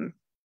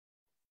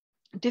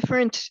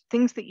different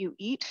things that you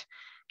eat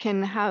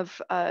can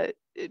have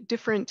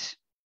different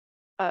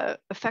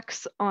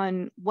effects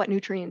on what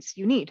nutrients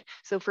you need.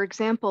 So for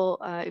example,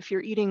 if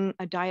you're eating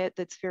a diet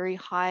that's very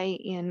high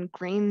in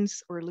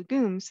grains or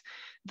legumes,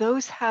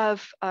 those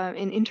have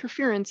an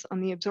interference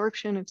on the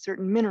absorption of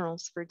certain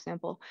minerals, for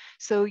example.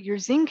 So your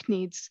zinc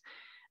needs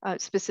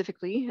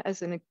specifically,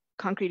 as in a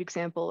concrete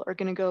example, are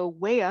going to go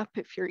way up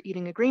if you're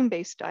eating a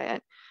grain-based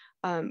diet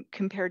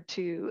compared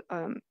to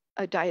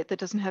a diet that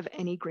doesn't have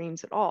any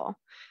grains at all.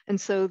 And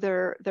so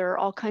there are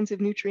all kinds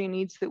of nutrient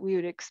needs that we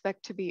would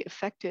expect to be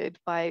affected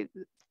by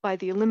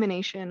the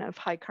elimination of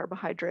high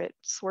carbohydrate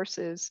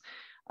sources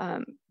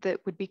that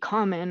would be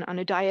common on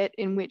a diet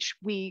in which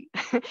we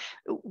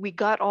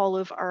got all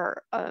of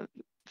our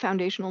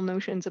foundational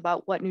notions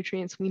about what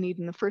nutrients we need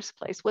in the first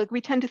place. Like,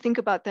 we tend to think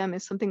about them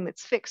as something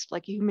that's fixed,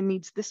 like a human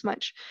needs this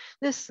much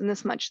this and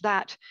this much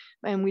that,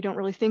 and we don't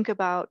really think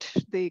about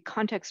the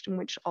context in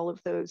which all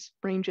of those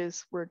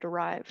ranges were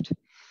derived.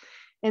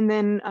 And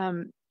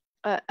then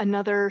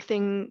another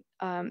thing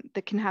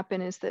that can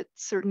happen is that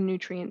certain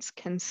nutrients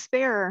can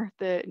spare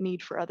the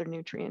need for other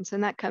nutrients,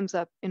 and that comes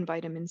up in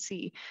vitamin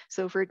C.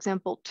 So for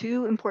example,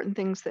 two important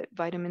things that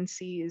vitamin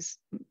C is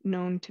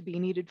known to be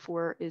needed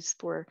for is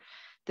for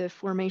the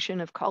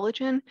formation of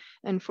collagen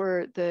and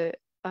for the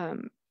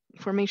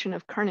formation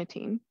of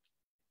carnitine.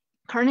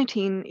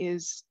 Carnitine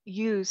is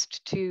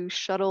used to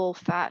shuttle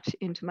fat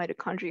into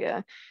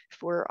mitochondria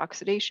for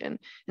oxidation.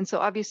 And so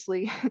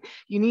obviously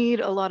you need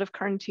a lot of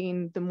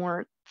carnitine the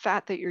more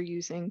fat that you're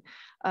using.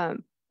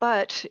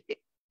 But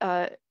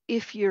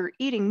if you're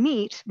eating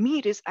meat,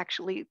 meat is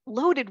actually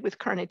loaded with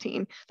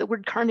carnitine. The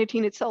word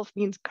carnitine itself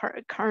means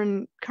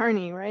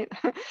carny, right?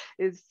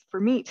 is for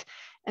meat.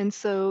 And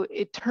so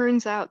it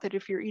turns out that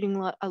if you're eating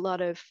a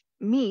lot of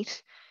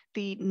meat,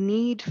 the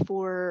need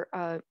for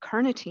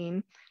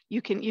carnitine,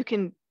 you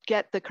can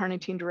get the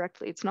carnitine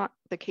directly. It's not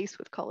the case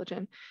with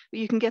collagen, but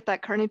you can get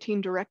that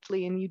carnitine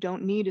directly, and you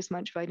don't need as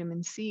much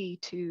vitamin C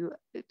to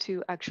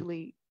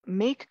actually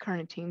make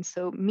carnitine.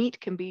 So meat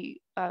can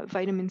be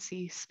vitamin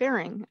C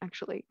sparing,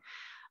 actually.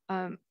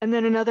 And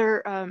then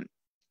another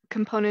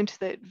component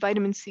that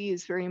vitamin C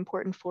is very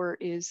important for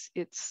is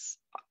its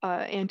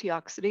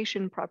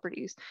antioxidant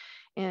properties.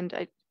 And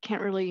I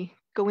can't really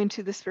go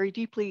into this very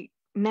deeply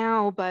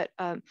now, but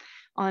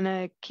on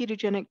a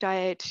ketogenic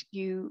diet,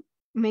 you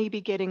may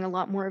be getting a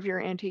lot more of your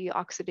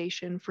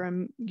antioxidation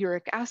from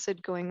uric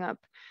acid going up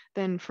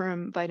than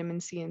from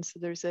vitamin C. And so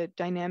there's a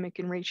dynamic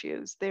in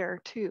ratios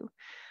there too.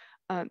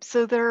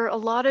 So there are a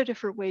lot of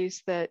different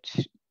ways that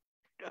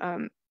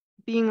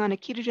being on a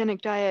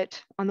ketogenic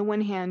diet on the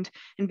one hand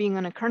and being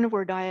on a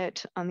carnivore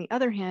diet on the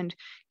other hand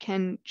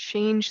can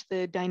change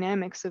the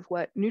dynamics of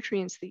what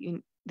nutrients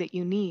that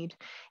you need.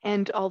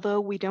 And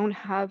although we don't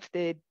have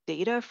the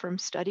data from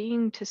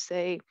studying to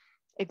say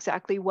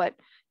exactly what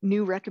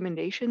new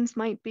recommendations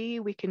might be.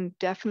 We can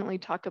definitely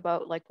talk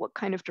about like what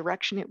kind of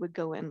direction it would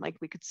go in. Like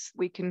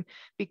we can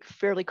be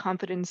fairly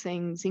confident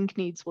saying zinc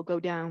needs will go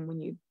down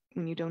when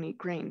you don't eat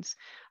grains.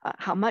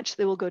 How much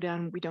they will go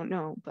down, we don't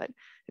know, but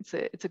it's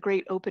a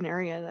great open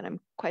area that I'm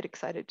quite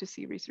excited to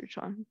see research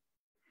on.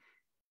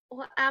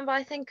 Well, Amber,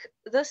 I think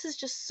this is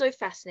just so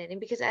fascinating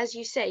because, as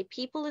you say,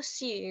 people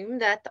assume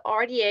that the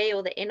RDA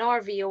or the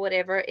NRV or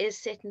whatever is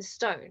set in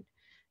stone.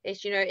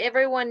 It's, you know,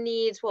 everyone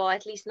needs, well,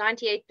 at least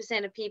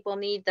 98% of people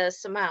need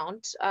this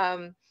amount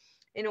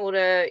in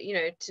order, you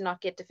know, to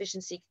not get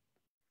deficiency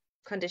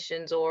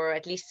conditions, or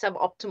at least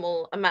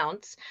suboptimal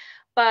amounts.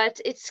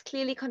 But it's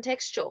clearly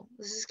contextual.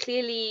 This is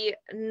clearly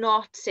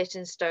not set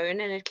in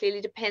stone, and it clearly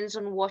depends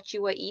on what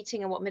you are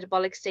eating and what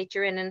metabolic state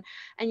you're in.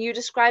 And you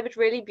describe it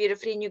really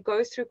beautifully, and you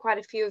go through quite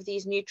a few of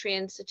these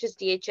nutrients, such as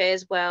DHA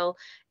as well,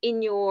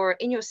 in your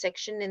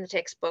section in the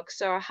textbook.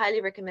 So I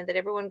highly recommend that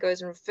everyone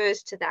goes and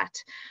refers to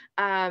that.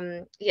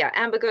 Yeah,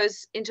 Amber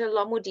goes into a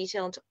lot more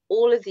detail into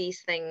all of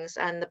these things,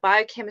 and the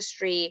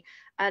biochemistry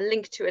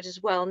link to it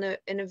as well,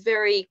 in a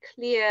very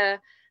clear,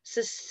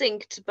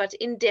 succinct but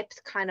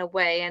in-depth kind of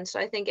way. And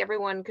so I think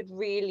everyone could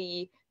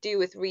really do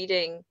with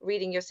reading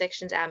your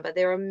sections, Amber.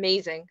 They're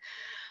amazing.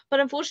 But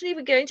unfortunately,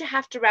 we're going to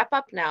have to wrap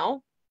up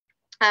now.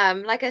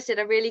 Like I said,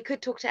 I really could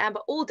talk to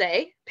Amber all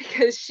day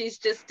because she's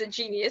just a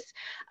genius,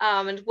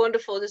 and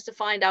wonderful just to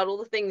find out all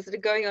the things that are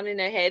going on in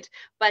her head.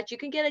 But you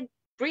can get a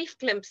brief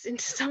glimpse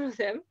into some of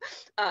them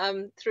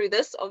through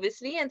this,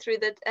 obviously, and through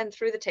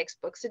the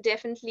textbook. So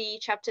definitely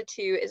chapter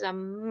 2 is a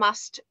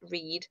must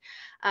read.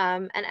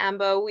 And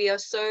Amber, we are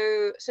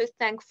so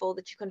thankful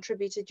that you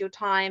contributed your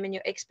time and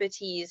your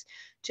expertise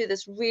to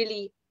this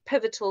really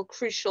pivotal,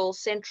 crucial,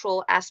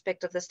 central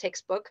aspect of this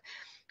textbook.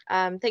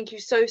 Thank you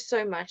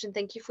so much, and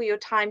thank you for your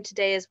time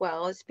today as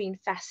well. It's been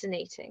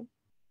fascinating.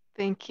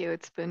 Thank you.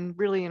 It's been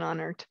really an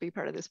honor to be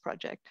part of this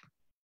project.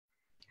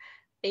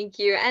 Thank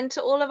you. And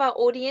to all of our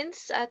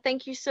audience,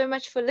 thank you so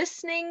much for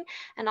listening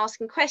and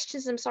asking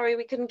questions. I'm sorry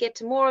we couldn't get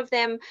to more of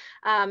them.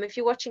 If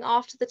you're watching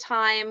after the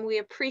time, we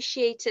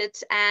appreciate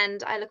it.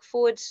 And I look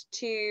forward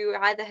to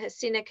either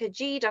Hassina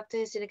Kajee, Dr.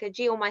 Hassina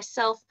Kajee, or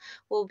myself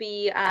will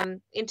be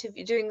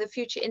doing the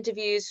future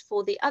interviews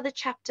for the other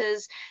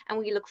chapters. And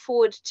we look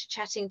forward to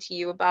chatting to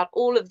you about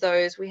all of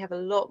those. We have a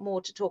lot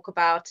more to talk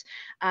about.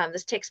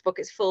 This textbook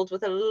is filled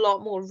with a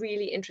lot more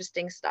really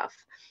interesting stuff.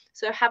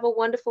 So have a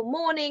wonderful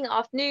morning,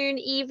 afternoon,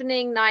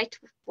 evening, night,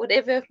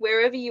 whatever,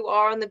 wherever you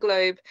are on the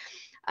globe.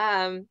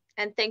 And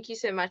thank you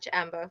so much,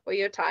 Amber, for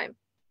your time.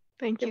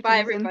 Thank you. Goodbye,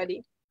 Tamzyn.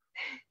 everybody.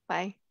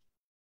 Bye.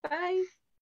 Bye.